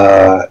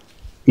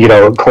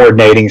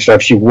 coordinating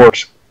stuff. She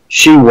works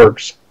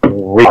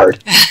really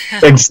hard.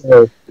 And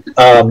so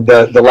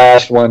the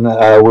last one,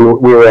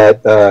 we were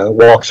at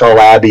Vauxhall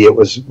Abbey. It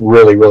was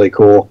really, really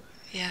cool.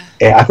 Yeah.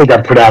 And I think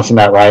I'm pronouncing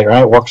that right?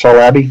 Vauxhall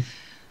Abbey?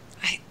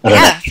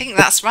 I think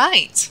that's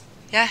right.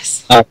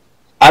 Yes. I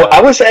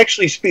was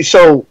actually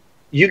so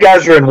you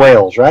guys are in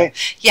Wales, right?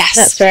 Yes,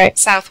 that's right.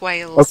 South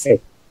Wales. Okay.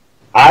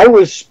 I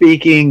was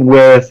speaking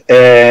with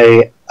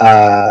an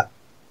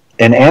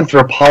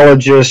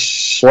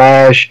anthropologist /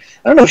 I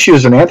don't know if she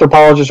was an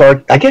anthropologist,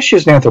 or I guess she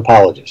was an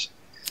anthropologist.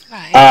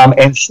 Right.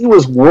 And she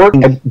was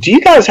working. Do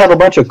you guys have a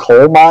bunch of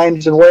coal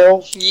mines in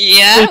Wales?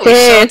 Yeah, we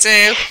sure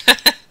do.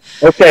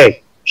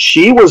 Okay.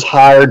 She was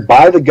hired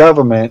by the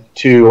government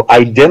to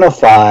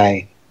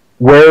identify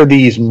where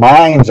these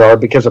mines are,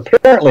 because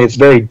apparently it's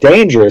very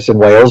dangerous in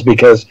Wales,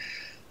 because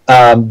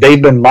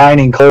they've been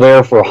mining coal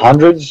there for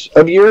hundreds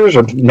of years,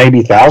 or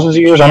maybe thousands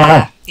of years. I don't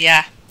know.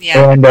 Yeah.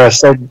 And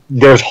so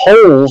there's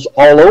holes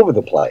all over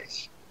the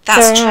place.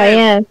 That's true.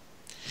 Yeah.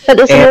 But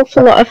there's an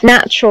awful lot of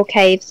natural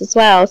caves as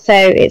well, so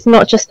it's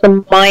not just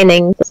the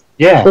mining.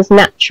 Yeah. There's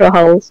natural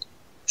holes.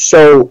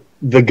 So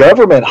the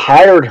government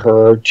hired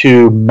her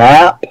to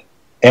map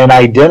and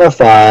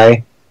identify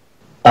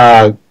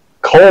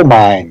coal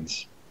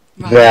mines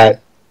that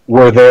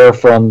were there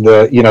from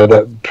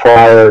the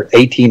prior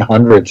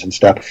 1800s and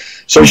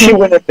stuff. So she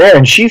went in there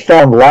and she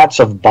found lots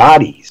of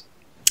bodies.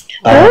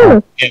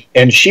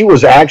 And she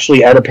was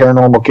actually at a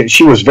paranormal.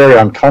 She was very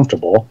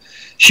uncomfortable.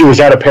 She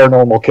was at a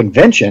paranormal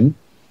convention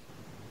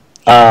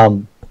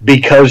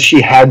because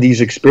she had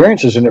these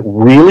experiences, and it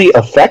really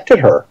affected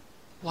her.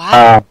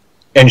 Wow.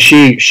 And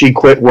she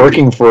quit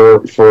working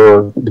for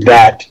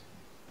that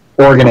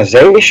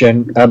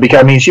organization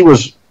because she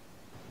was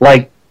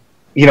like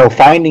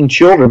finding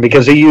children,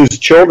 because they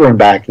used children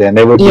back then.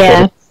 They were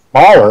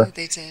smaller.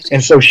 They did.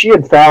 And so she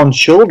had found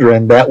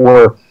children that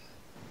were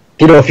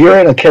if you're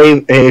in a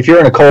cave, if you're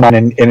in a coal mine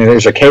and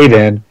there's a cave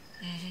in,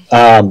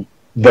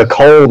 the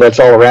coal that's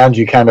all around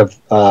you kind of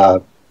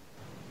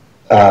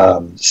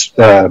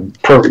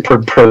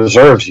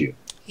preserves you.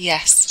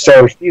 Yes.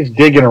 So she's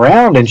digging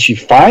around and she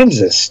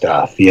finds this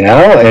stuff,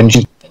 and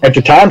at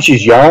the time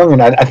she's young,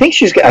 and I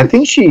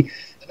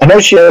know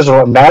she has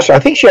a master. I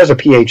think she has a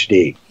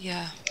PhD.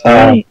 Yeah.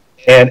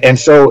 And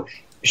so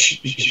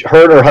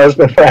her and her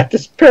husband were at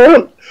this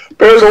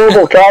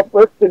paranormal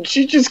conference, and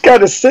she's just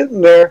kind of sitting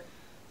there.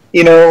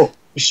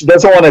 She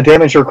doesn't want to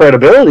damage her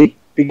credibility,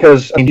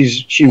 because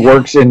she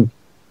works in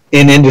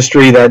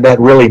industry that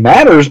really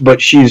matters,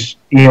 but she's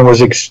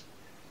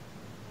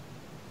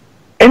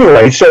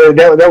anyway. So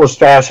that was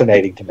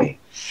fascinating to me.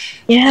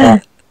 Yeah.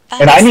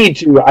 And I need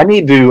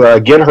to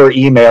get her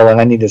email, and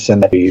I need to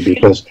send that to you,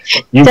 because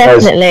you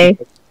Definitely.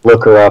 guys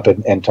look her up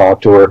and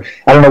talk to her.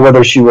 I don't know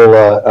whether she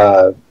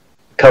will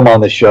come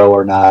on the show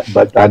or not,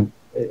 but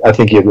I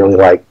think you'd really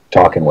like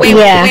talking with her.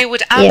 Yeah. We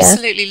would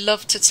absolutely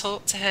love to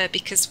talk to her,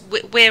 because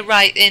we're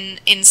right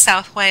in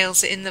South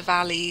Wales, in the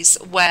valleys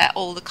where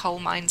all the coal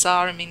mines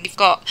are. I mean, we've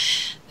got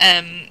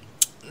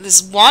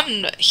there's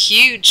one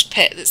huge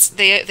pit that's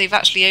they've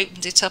actually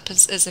opened it up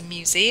as a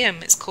museum.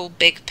 It's called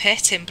Big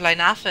Pit in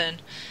Blaenavon,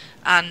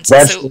 and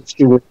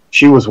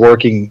she was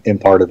working in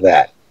part of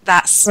that.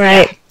 That's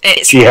right.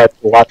 She had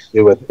a lot to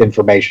do with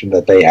information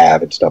that they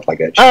have and stuff like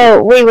that.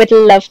 Oh, we would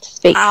love to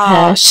speak to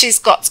her. She's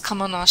got to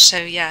come on our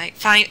show. Yeah,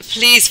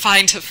 please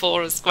find her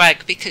for us,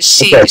 Greg, because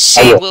she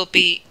will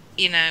be.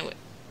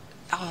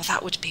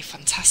 That would be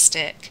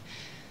fantastic.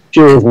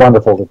 She was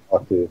wonderful to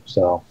talk to.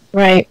 So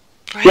right.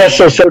 Yeah,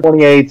 so September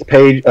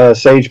 28th,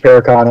 Sage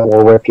Paracon at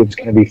Warwick. It's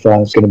going to be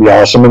fun. It's going to be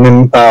awesome. And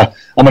then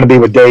I'm going to be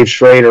with Dave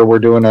Schrader. We're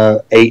doing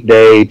a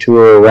 8-day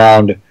tour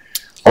around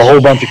a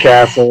whole bunch of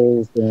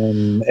castles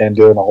and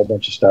doing a whole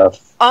bunch of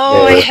stuff.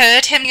 Oh, I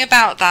heard him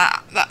about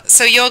that.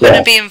 So you're going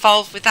to be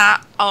involved with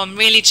that. Oh, I'm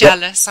really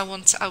jealous. I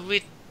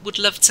would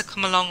love to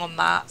come along on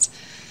that.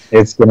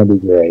 It's going to be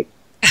great.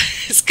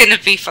 It's going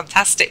to be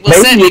fantastic.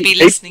 We'll certainly be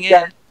listening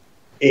in.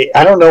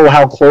 I don't know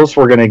how close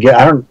we're going to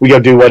get. We go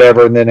do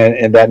whatever, and then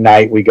and that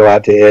night we go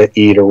out to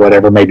eat or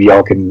whatever. Maybe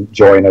y'all can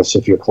join us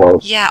if you're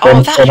close. Yeah.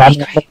 Oh, that would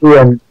be great.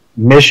 In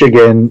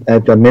Michigan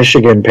at the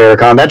Michigan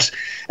Paracon.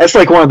 That's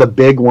like one of the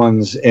big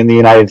ones in the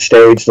United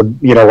States.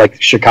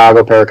 Like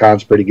Chicago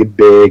Paracon's pretty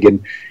big,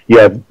 and you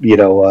have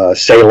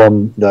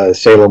Salem, the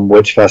Salem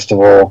Witch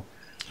Festival.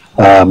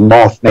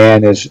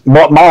 Mothman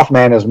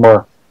is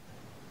more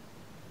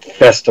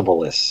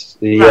festivalist.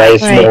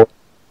 It's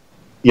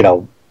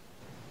more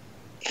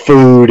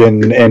food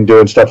and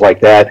doing stuff like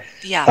that.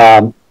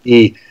 Yeah.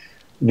 The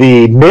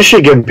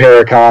Michigan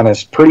Paracon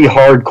is pretty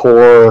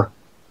hardcore,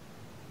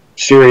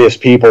 serious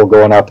people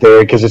going up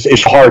there, because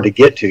it's hard to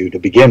get to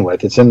begin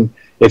with.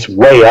 It's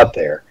way up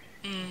there,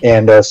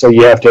 and so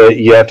you have to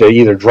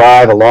either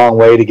drive a long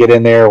way to get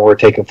in there or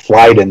take a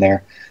flight in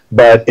there.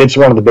 But it's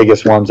one of the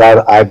biggest ones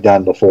I've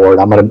done before, and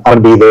I'm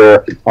gonna be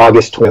there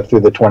August 12th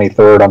through the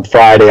 23rd. On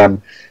Friday,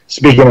 I'm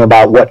speaking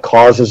about what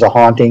causes a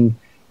haunting.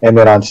 And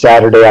then on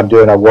Saturday, I'm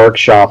doing a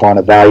workshop on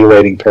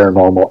evaluating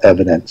paranormal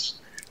evidence.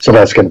 So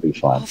that's going to be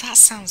fun. Oh, that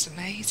sounds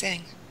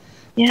amazing.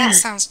 Yeah. That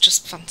sounds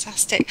just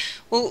fantastic.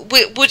 Well,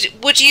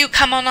 would you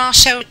come on our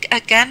show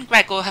again,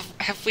 Greg, or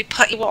have we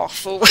put you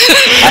off? Or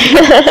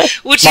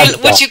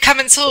would you come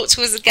and talk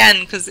to us again?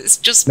 Because it's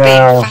just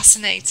been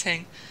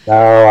fascinating.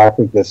 No, I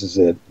think this is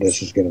it.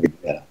 This is going to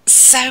be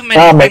so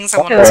many things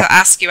I wanted to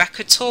ask you. I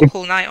could talk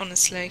all night,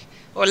 honestly,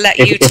 or let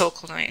you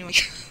talk all night.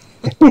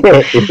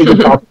 If we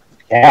could talk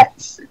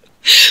cats.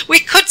 We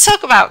could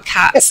talk about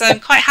cats. I'm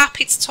quite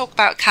happy to talk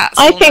about cats.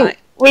 I think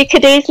we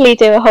could easily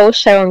do a whole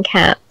show on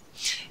cats.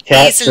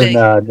 Cats and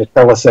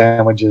Nutella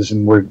sandwiches,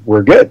 and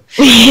we're good.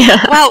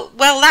 Yeah. Well,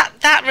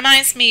 that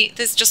reminds me.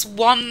 There's just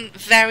one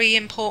very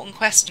important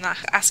question I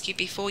ask you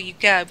before you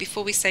go.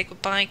 Before we say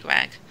goodbye,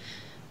 Greg.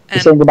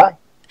 Saying goodbye.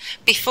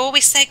 Before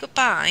we say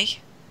goodbye,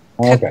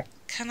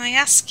 can I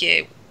ask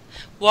you,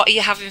 what are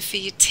you having for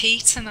your tea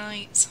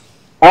tonight?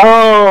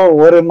 Oh,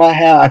 what am I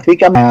having? I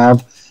think I'm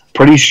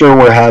pretty sure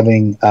we're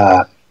having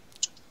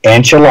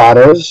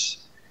enchiladas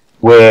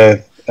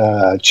with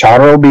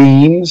charro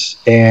beans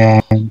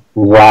and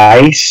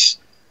rice,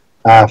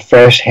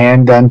 fresh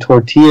hand-done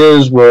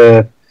tortillas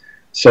with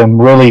some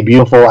really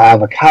beautiful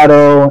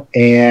avocado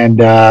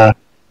and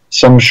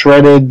some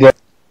shredded,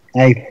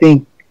 I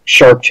think,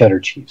 sharp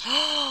cheddar cheese.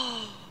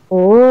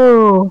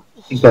 Oh,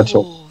 I think that's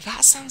all.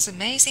 That sounds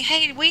amazing.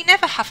 Hey, we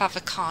never have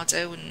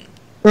avocado and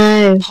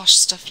posh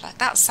stuff like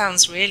that.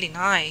 Sounds really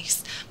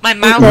nice. My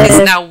mouth is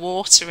now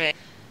watering.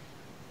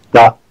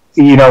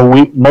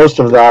 Most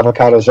of the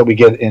avocados that we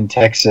get in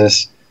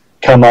Texas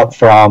come up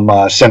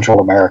from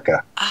Central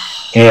America,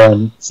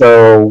 and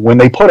so when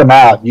they put them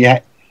out,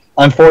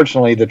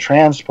 unfortunately the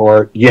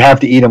transport, you have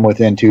to eat them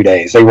within 2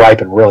 days. They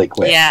ripen really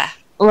quick. Yeah,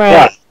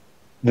 right.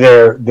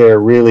 But they're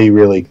really,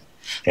 really.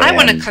 I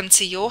want to come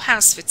to your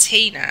house for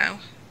tea now.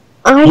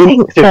 I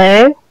think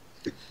so.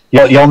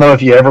 You'll know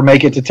if you ever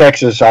make it to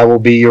Texas. I will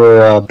be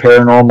your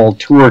paranormal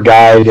tour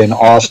guide in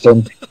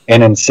Austin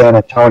and in San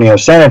Antonio.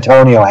 San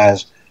Antonio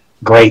has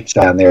great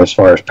down there as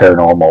far as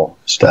paranormal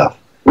stuff.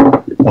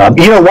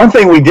 One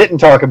thing we didn't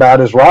talk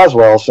about is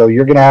Roswell, so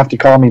you're going to have to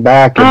call me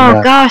back.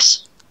 And, gosh.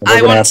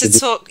 I want to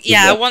talk.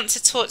 Yeah, I want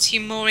to talk to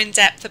you more in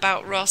depth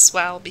about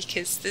Roswell,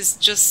 because there's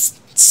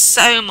just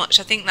so much.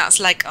 I think that's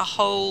like a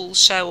whole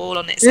show all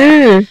on its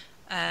own.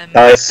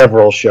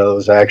 Several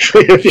shows,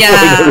 actually.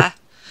 Yeah.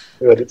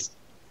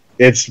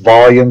 It's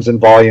volumes and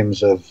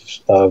volumes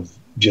of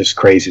just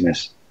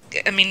craziness.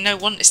 I mean, no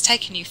wonder it's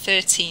taken you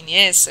 13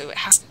 years, so there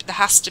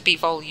has to be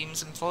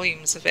volumes and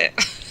volumes of it.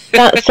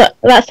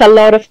 That's a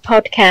lot of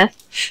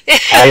podcasts.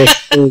 I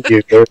assure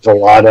you, there's a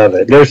lot of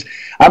it.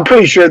 I'm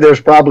pretty sure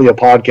there's probably a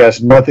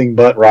podcast, nothing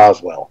but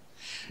Roswell.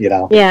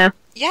 Yeah.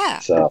 Yeah.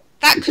 So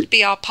that could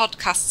be our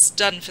podcasts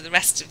done for the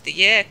rest of the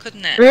year,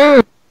 couldn't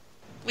it?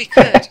 We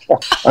could.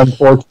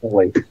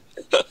 Unfortunately.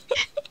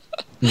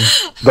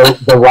 The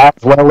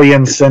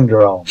Roswellian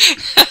syndrome.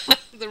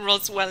 The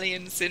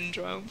Roswellian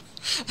syndrome.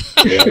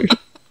 Yeah.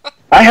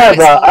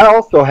 I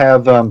also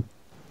have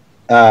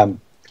I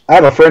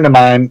have a friend of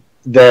mine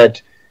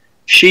that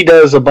she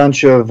does a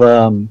bunch of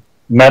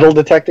metal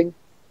detecting.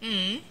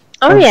 Mm.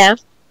 Oh yeah.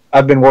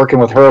 I've been working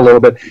with her a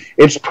little bit.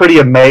 It's pretty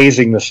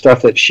amazing the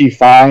stuff that she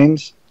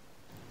finds,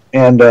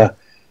 and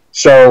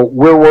so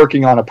we're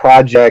working on a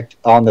project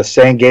on the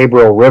San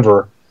Gabriel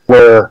River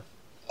where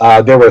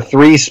there were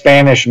 3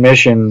 Spanish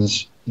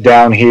missions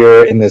down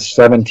here in the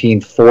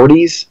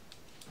 1740s,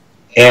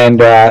 and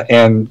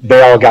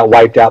they all got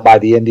wiped out by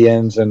the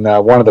Indians, and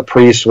one of the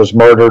priests was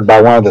murdered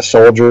by one of the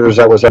soldiers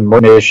that was on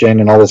mission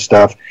and all this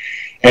stuff.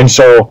 And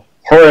so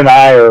her and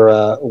I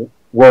are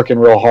working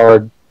real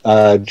hard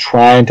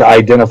trying to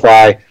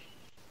identify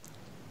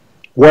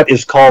what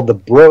is called the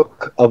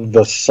Brook of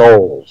the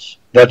Souls.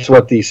 That's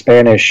what the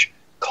Spanish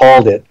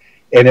called it,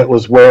 and it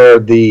was where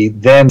the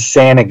then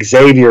San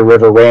Xavier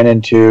River ran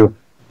into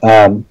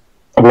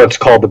what's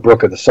called the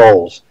Brook of the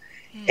Souls.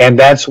 And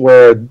that's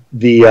where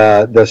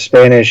the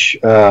Spanish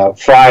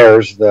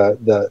friars,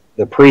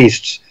 the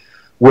priests,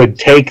 would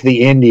take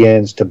the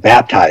Indians to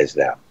baptize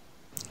them.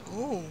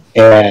 Ooh.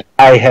 And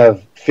I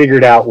have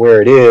figured out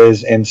where it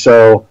is, and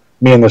so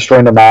me and this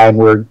friend of mine,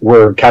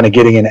 we're kind of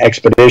getting an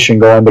expedition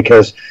going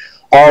because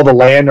all the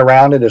land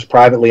around it is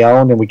privately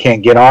owned, and we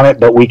can't get on it,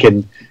 but we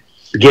can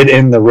get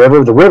in the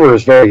river. The river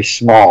is very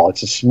small;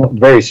 it's a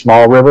very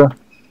small river.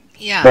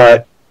 Yeah.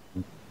 But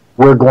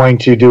we're going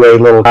to do a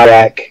little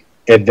kayak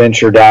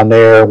adventure down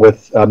there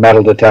with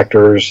metal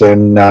detectors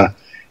and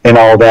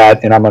all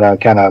that, and I'm going to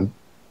kind of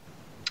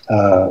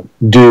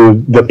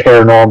do the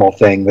paranormal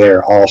thing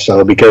there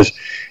also because,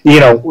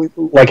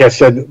 like I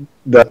said,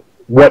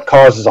 what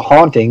causes a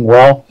haunting?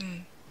 Well,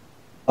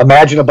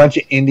 imagine a bunch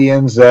of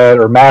Indians that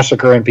are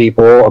massacring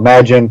people.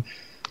 Imagine,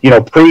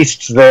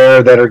 priests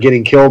there that are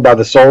getting killed by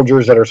the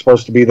soldiers that are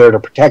supposed to be there to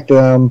protect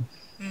them.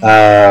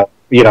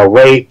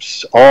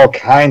 Rapes, all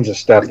kinds of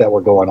stuff that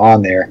were going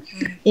on there.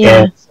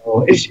 Yeah. And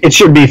so it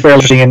should be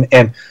fairly interesting.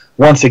 And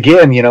once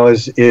again,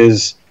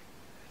 is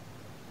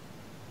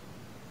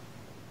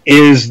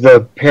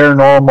the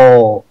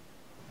paranormal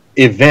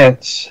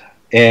events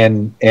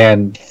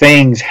and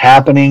things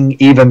happening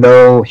even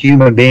though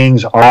human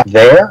beings aren't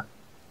there,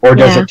 or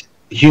does it take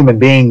a human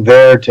being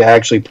there to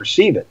actually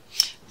perceive it?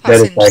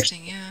 That's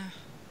interesting.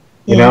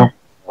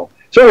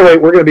 So anyway,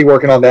 we're going to be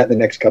working on that in the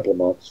next couple of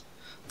months.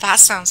 That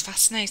sounds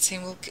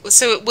fascinating.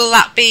 So will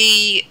that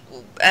be?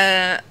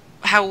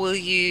 How will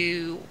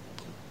you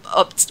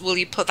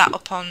put that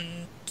up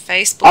on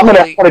Facebook?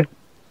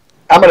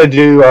 I'm gonna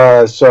do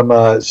some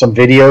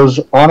videos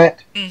on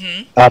it.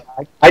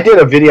 Mm-hmm. I did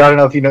a video. I don't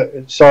know if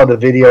you saw the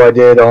video I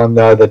did on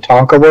the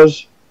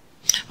Tonkawas.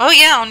 Oh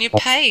yeah, on your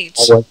page.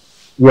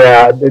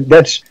 Yeah,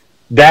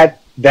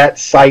 that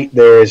site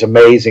there is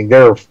amazing.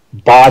 There are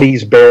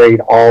bodies buried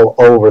all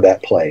over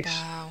that place.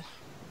 Wow.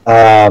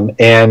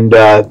 And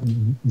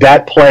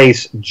that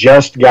place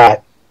just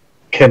got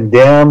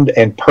condemned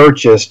and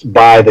purchased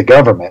by the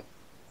government,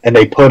 and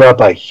they put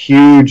up a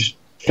huge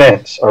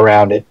fence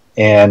around it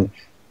and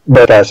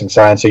passing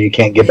sign so you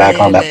can't get back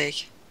on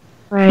that.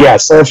 Right.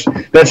 Yes,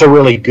 that's a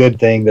really good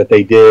thing that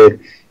they did,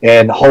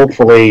 and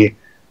hopefully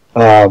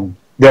they'll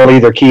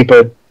either keep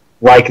it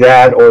like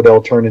that or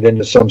they'll turn it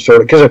into some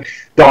sort of, because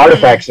the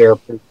artifacts there are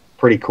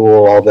pretty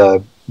cool, all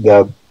the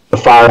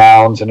fire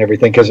mounds and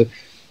everything, because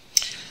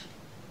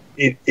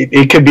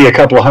it could be a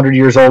couple of 100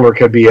 years old or it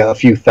could be a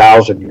few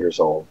thousand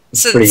years old.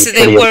 So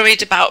they're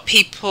worried about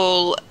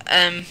people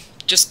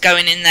just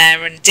going in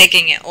there and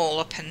digging it all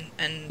up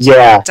and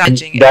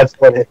damaging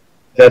it.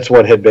 That's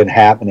what had been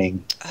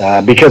happening.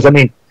 Because,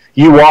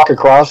 you walk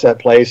across that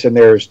place and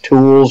there's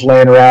tools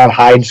laying around,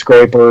 hide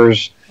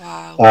scrapers,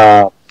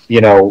 wow.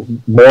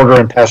 Mortar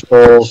and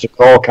pestles,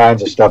 all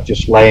kinds of stuff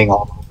just laying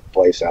all over the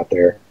place out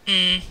there.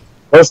 Mm.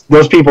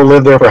 Those people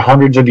lived there for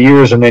hundreds of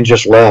years and then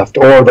just left,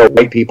 or the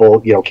white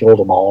people, killed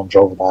them all and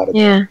drove them out of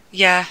there.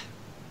 Yeah.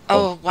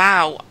 Oh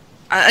wow!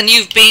 And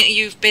you've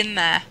been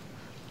there.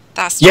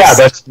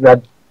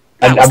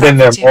 I've been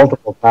there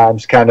multiple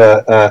times, kind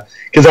of,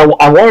 because I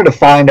wanted to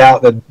find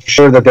out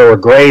sure that there were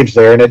graves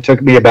there, and it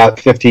took me about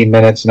 15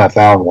 minutes, and I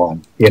found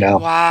one.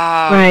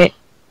 Wow. Right.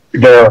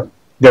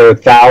 There are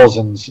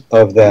thousands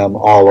of them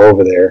all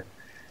over there,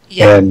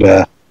 and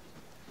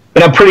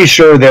I'm pretty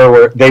sure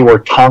they were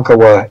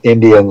Tonkawa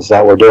Indians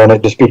that were doing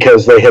it, just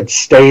because they had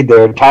stayed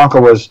there.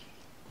 Tonkawas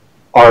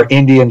are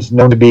Indians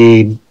known to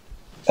be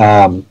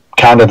kind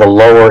of the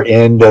lower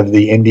end of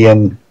the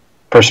Indian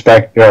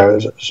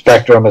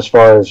spectrum as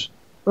far as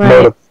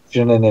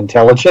motivation and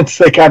intelligence.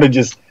 They kind of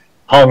just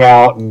hung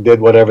out and did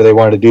whatever they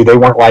wanted to do. They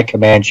weren't like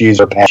Comanches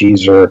or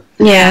Apaches or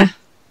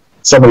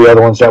some of the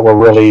other ones that were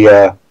really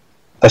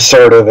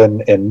assertive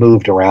and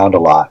moved around a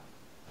lot.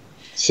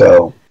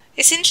 So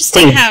it's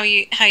interesting how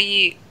you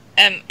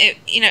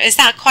is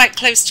that quite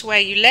close to where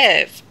you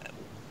live?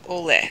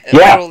 All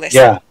this.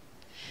 Yeah.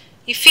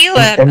 You feel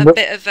a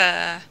bit of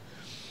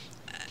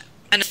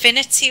an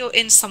affinity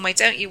in some way,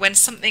 don't you? When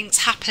something's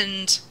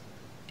happened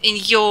in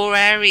your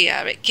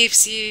area, it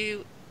gives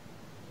you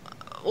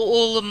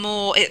all the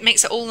more, it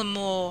makes it all the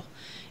more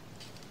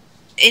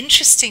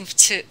interesting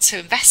to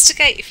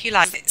investigate, if you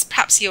like. It's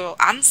perhaps your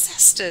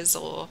ancestors,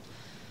 or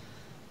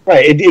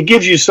right. It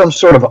gives you some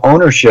sort of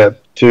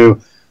ownership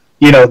to,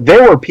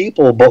 there were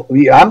people. But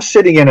I'm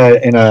sitting in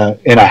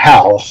a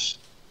house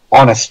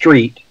on a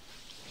street,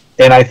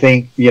 and I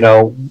think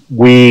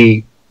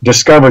we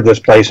discovered this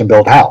place and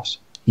built a house.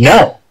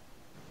 No,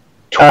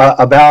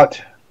 about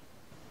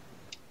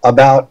a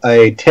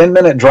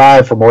 10-minute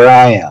drive from where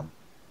I am,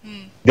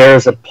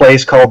 there's a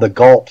place called the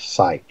Galt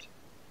site,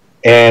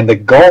 and the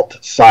Galt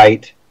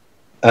site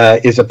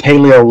is a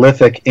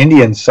Paleolithic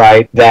Indian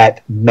site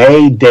that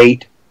may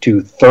date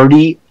to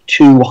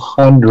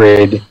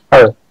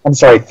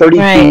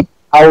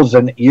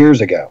 32,000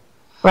 years ago.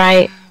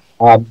 Right.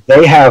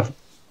 They have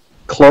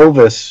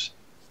Clovis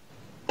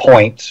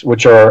points,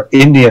 which are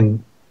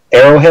Indian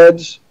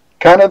arrowheads,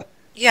 kind of.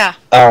 Yeah.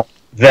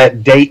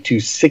 That date to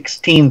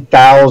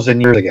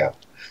 16,000 years ago.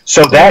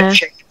 So that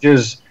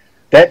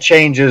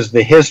changes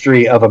the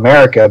history of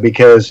America,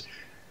 because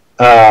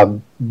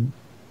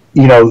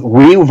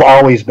we've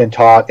always been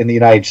taught in the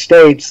United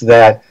States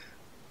that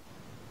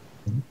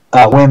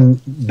when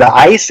the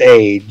Ice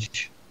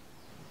Age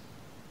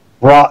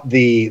brought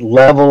the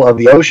level of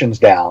the oceans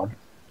down,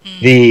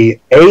 the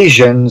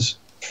Asians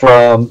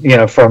from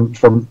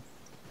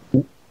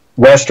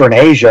Western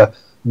Asia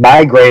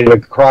migrated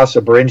across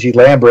the Beringi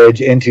land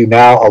bridge into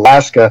now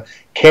Alaska,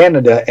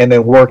 Canada, and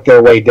then worked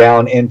their way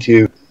down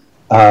into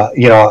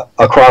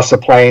across the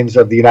plains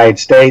of the United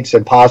States,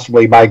 and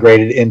possibly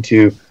migrated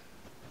into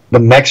the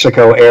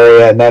Mexico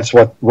area, and that's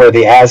where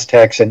the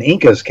Aztecs and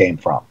Incas came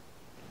from.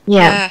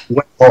 Yeah.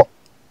 Well,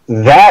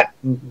 that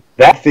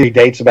theory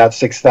dates about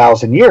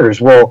 6,000 years.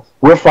 Well,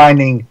 we're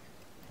finding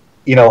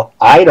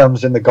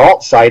items in the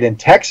Galt site in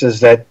Texas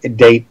that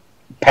date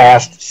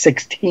past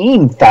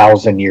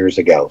 16,000 years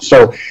ago.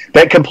 So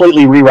that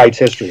completely rewrites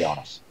history on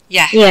us.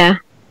 Yeah. Yeah.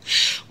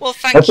 Well,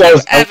 thank you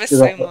ever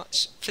so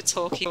much for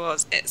talking to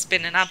us. It's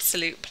been an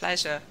absolute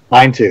pleasure.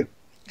 Mine too.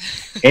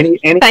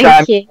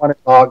 Anytime you want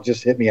to talk,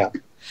 just hit me up.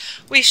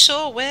 We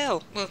sure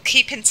will. We'll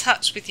keep in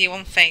touch with you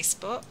on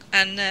Facebook.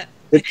 And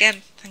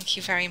again, thank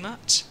you very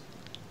much.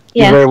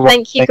 Yeah,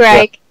 thank you,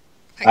 Greg.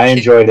 I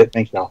enjoyed it.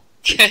 Thanks, y'all.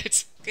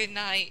 Good. Good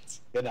night.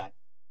 Good night.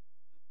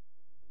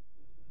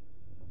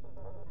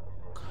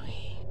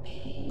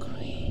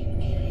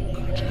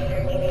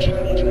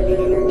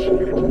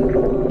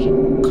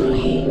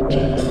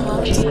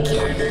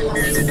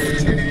 Creepy.